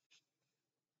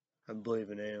 I believe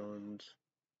in aliens.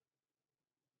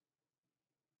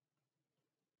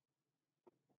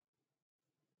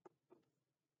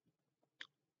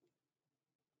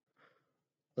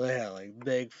 They had like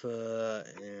Bigfoot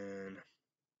and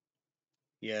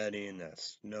Yeti and that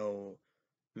snowman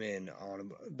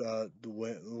on the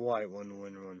white one, the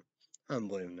winter one. I don't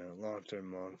believe in that.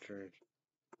 Long-term monsters.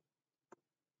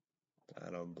 I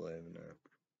don't believe in that.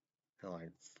 I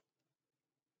like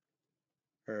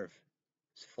Earth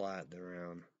is flat, they're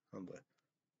round. I don't believe.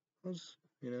 Those,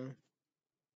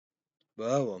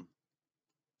 boom.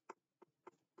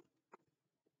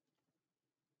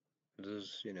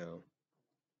 This is,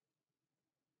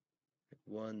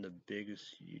 one of the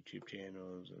biggest YouTube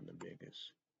channels and the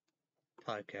biggest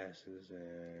podcasts,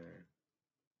 and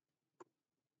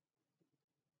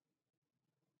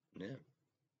yeah.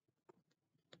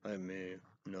 I may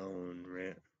known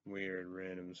weird,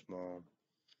 random, small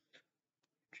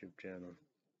YouTube channel.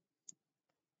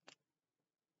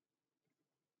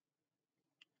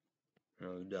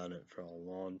 I've done it for a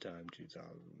long time,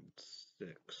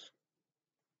 2006.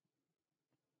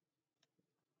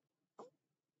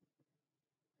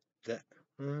 That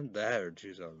or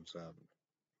 2007.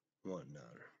 One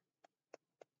matter.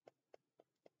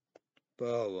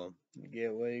 But well, you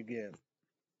get what you get.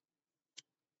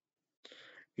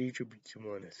 YouTube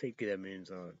someone. Thank you, that means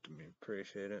a lot to me.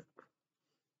 Appreciate it.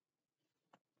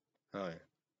 Oh yeah.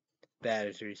 Bad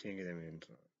is rethinking that means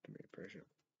a lot to me. Appreciate it.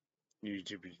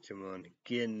 YouTube someone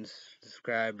getting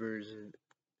subscribers,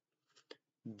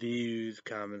 views,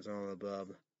 comments, all the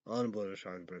above. Unblown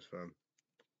strong press from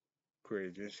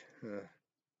creators.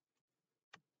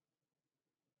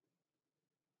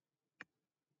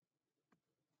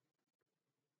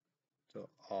 So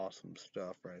awesome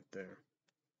stuff right there.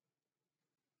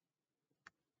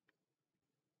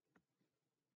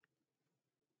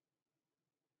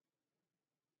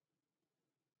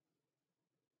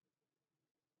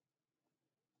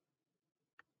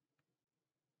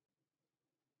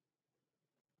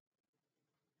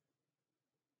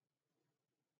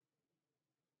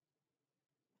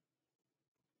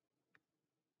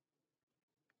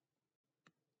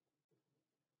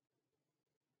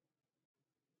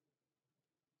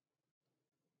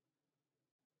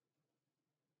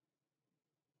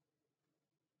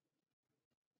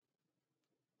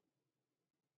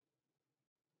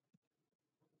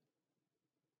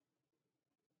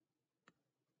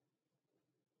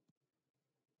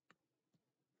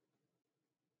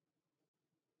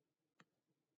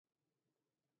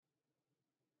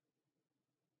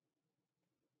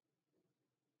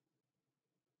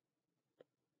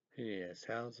 He has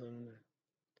 1,000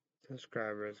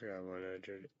 subscribers. Got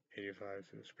 185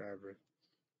 subscribers.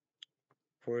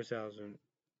 4,000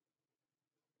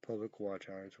 public watch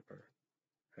hours.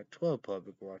 At 12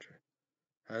 public watch hours.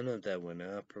 I don't know if that went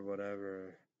up or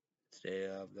whatever. Stay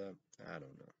up. That I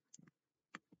don't know.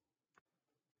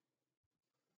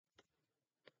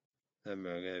 That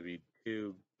are gonna be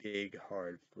two big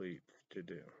hard fleets to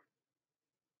do.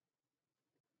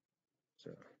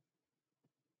 So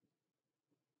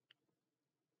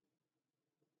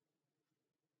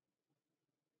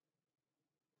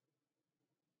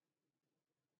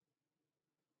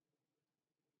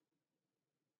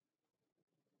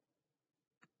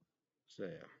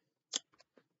yeah.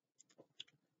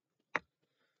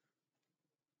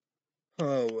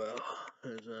 Oh well,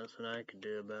 there's nothing I can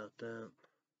do about that.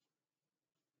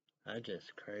 That's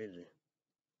just crazy.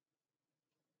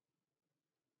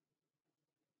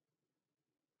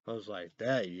 I was like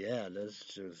that, yeah, that's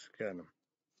just kind of,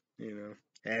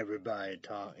 everybody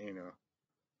talking,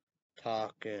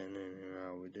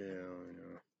 and we do,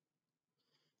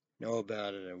 know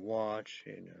about it and watch,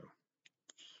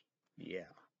 yeah.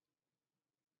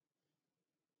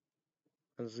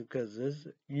 Because this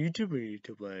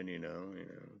YouTube land,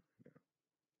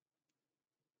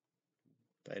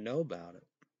 they know about it.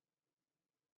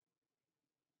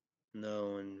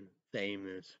 Knowing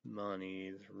famous,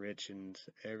 monies, riches,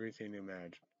 everything you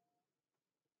imagine.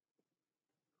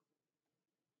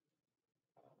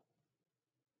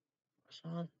 What's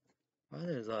on? Why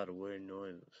there's a lot of weird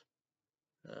noises?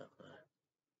 Oh,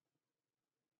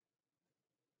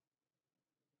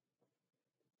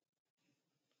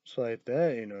 it's like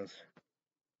that,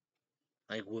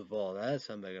 Like with all that,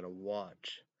 somebody gotta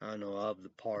watch. I don't know, up the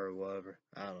part or whatever.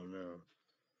 I don't know.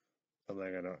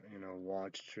 Somebody gotta,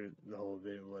 watch through the whole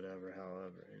video, whatever,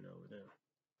 however,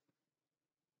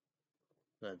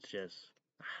 That's just,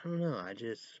 I don't know.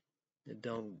 It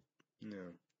don't,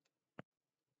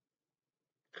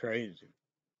 crazy.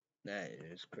 That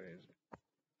is crazy.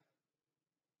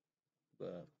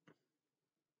 But,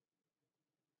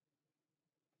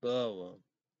 well.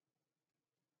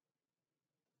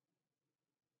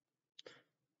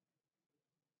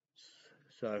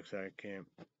 Sucks I can't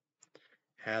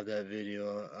have that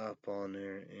video up on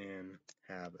there and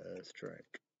have a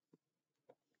strike.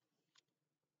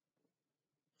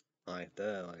 Like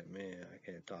that, like, man, I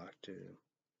can't talk to.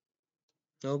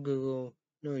 No Google,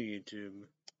 no YouTube.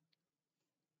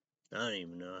 I don't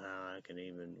even know how I can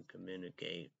even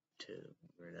communicate to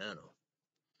Renato.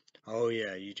 Oh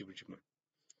yeah, YouTube.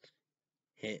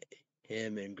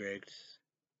 Him and Greg's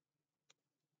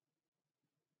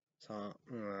song.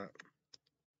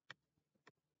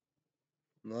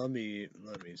 Let me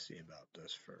see about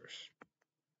this first.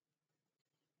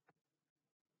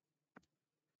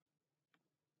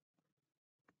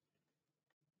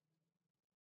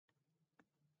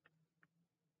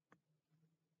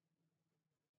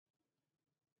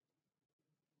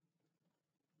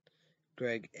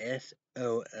 Greg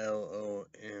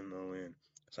SOLOMON.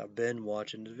 So I've been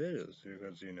watching the videos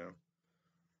because I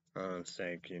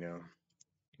think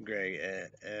Greg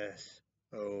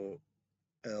SOLOMON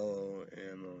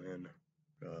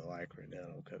really like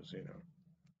Renato because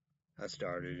I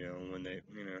started when they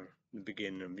the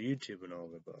beginning of YouTube and all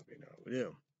the above we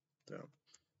do. So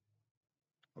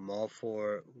I'm all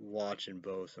for watching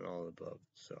both and all the above.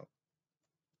 So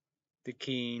The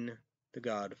King, The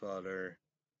Godfather,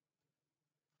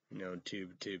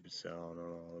 Tube Sound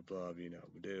and all the above, we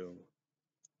do.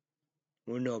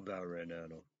 We know about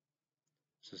Renato.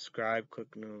 Subscribe,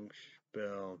 click the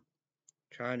bell.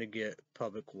 Trying to get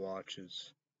public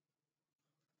watches.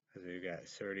 As we got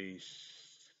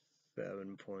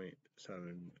 37.7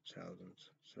 thousand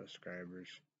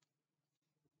subscribers.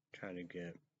 Trying to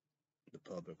get the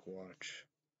public watch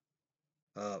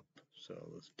up. So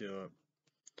let's do it.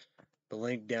 The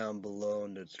link down below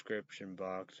in the description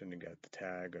box, and you got the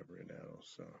tag of Renato.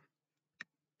 So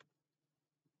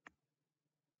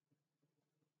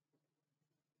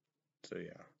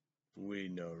yeah, we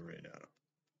know Renato.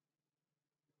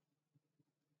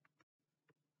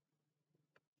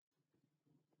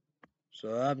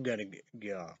 So I'm gonna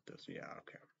get off this. Yeah,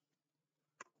 okay.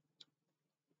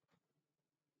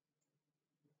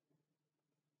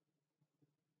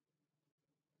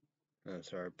 I'm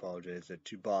sorry, I apologize. The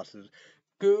two bosses,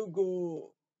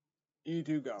 Google,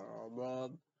 YouTube got on,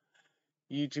 Bob.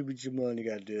 YouTube, what you money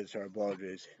gotta do. Sorry, I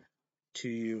apologize to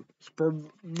you.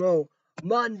 Promo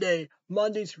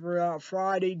Mondays for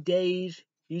Friday days.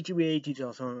 YouTube 18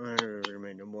 also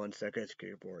remainder 1 second.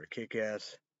 Skateboard kick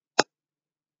ass.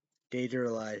 Days are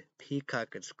alive.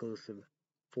 Peacock exclusive.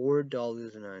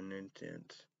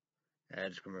 $4.99.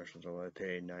 Ads commercials. I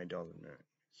pay $9.09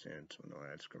 with no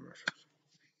ads commercials.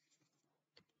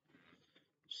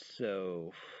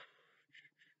 So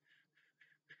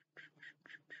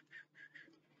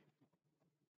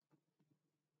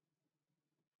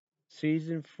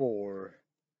season 4.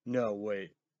 No,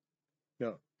 wait.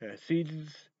 No, yeah, season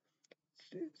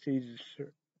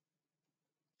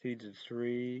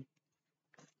 3.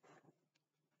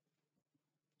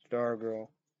 Stargirl.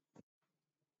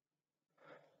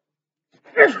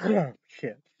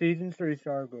 Shit. Season 3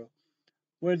 Stargirl.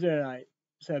 Wednesday night,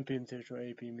 7 p.m. Central,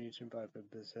 8 p.m. Eastern, 5 p.m.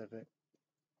 Pacific.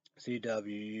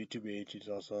 CW, YouTube H is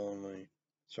also only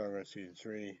Stargirl Season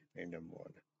 3 and number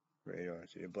 1. Radar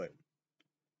City, but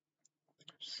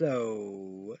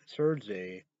so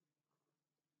Thursday,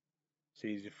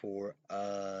 Season 4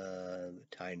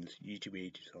 Titans, YouTube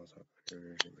H is also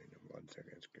number 1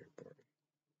 second skateboard.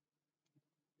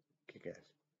 Kick ass.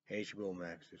 HBO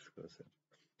Max exclusive.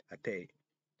 I paid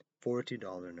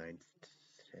 $14.09.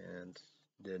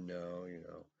 Didn't know,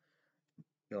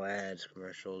 no ads,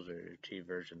 commercials, or cheap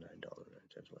version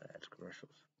 $9.09 with ads,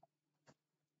 commercials.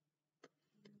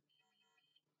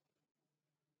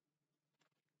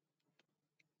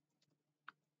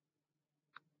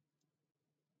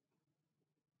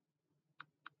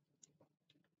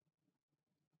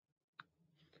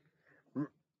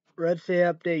 Red State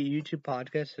Update YouTube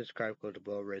podcast. Subscribe, go to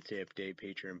below. Red State Update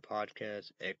Patreon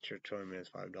podcast. Extra 20 minutes,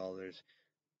 $5.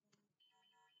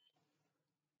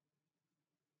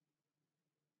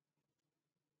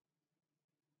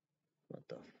 What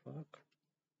the fuck?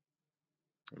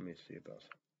 Let me see about.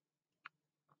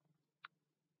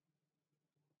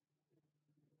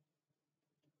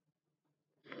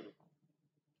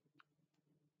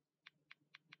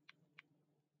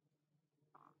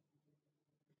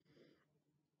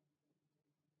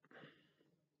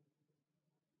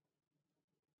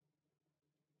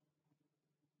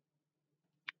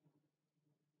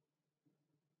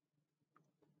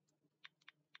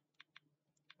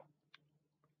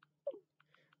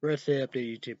 Rest set up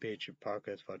the YouTube page for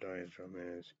podcast $5 for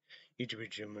minutes. YouTube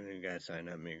gym when you guys sign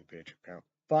up, make a page account.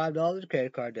 $5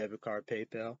 credit card, debit card,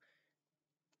 PayPal.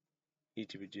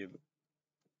 YouTube gym.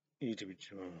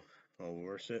 Well,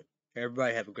 worth it.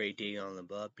 Everybody have a great day on the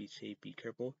above. Be safe, be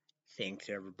careful. Thanks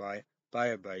everybody. Bye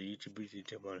everybody.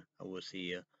 YouTube. I will see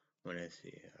you when I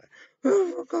see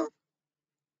you.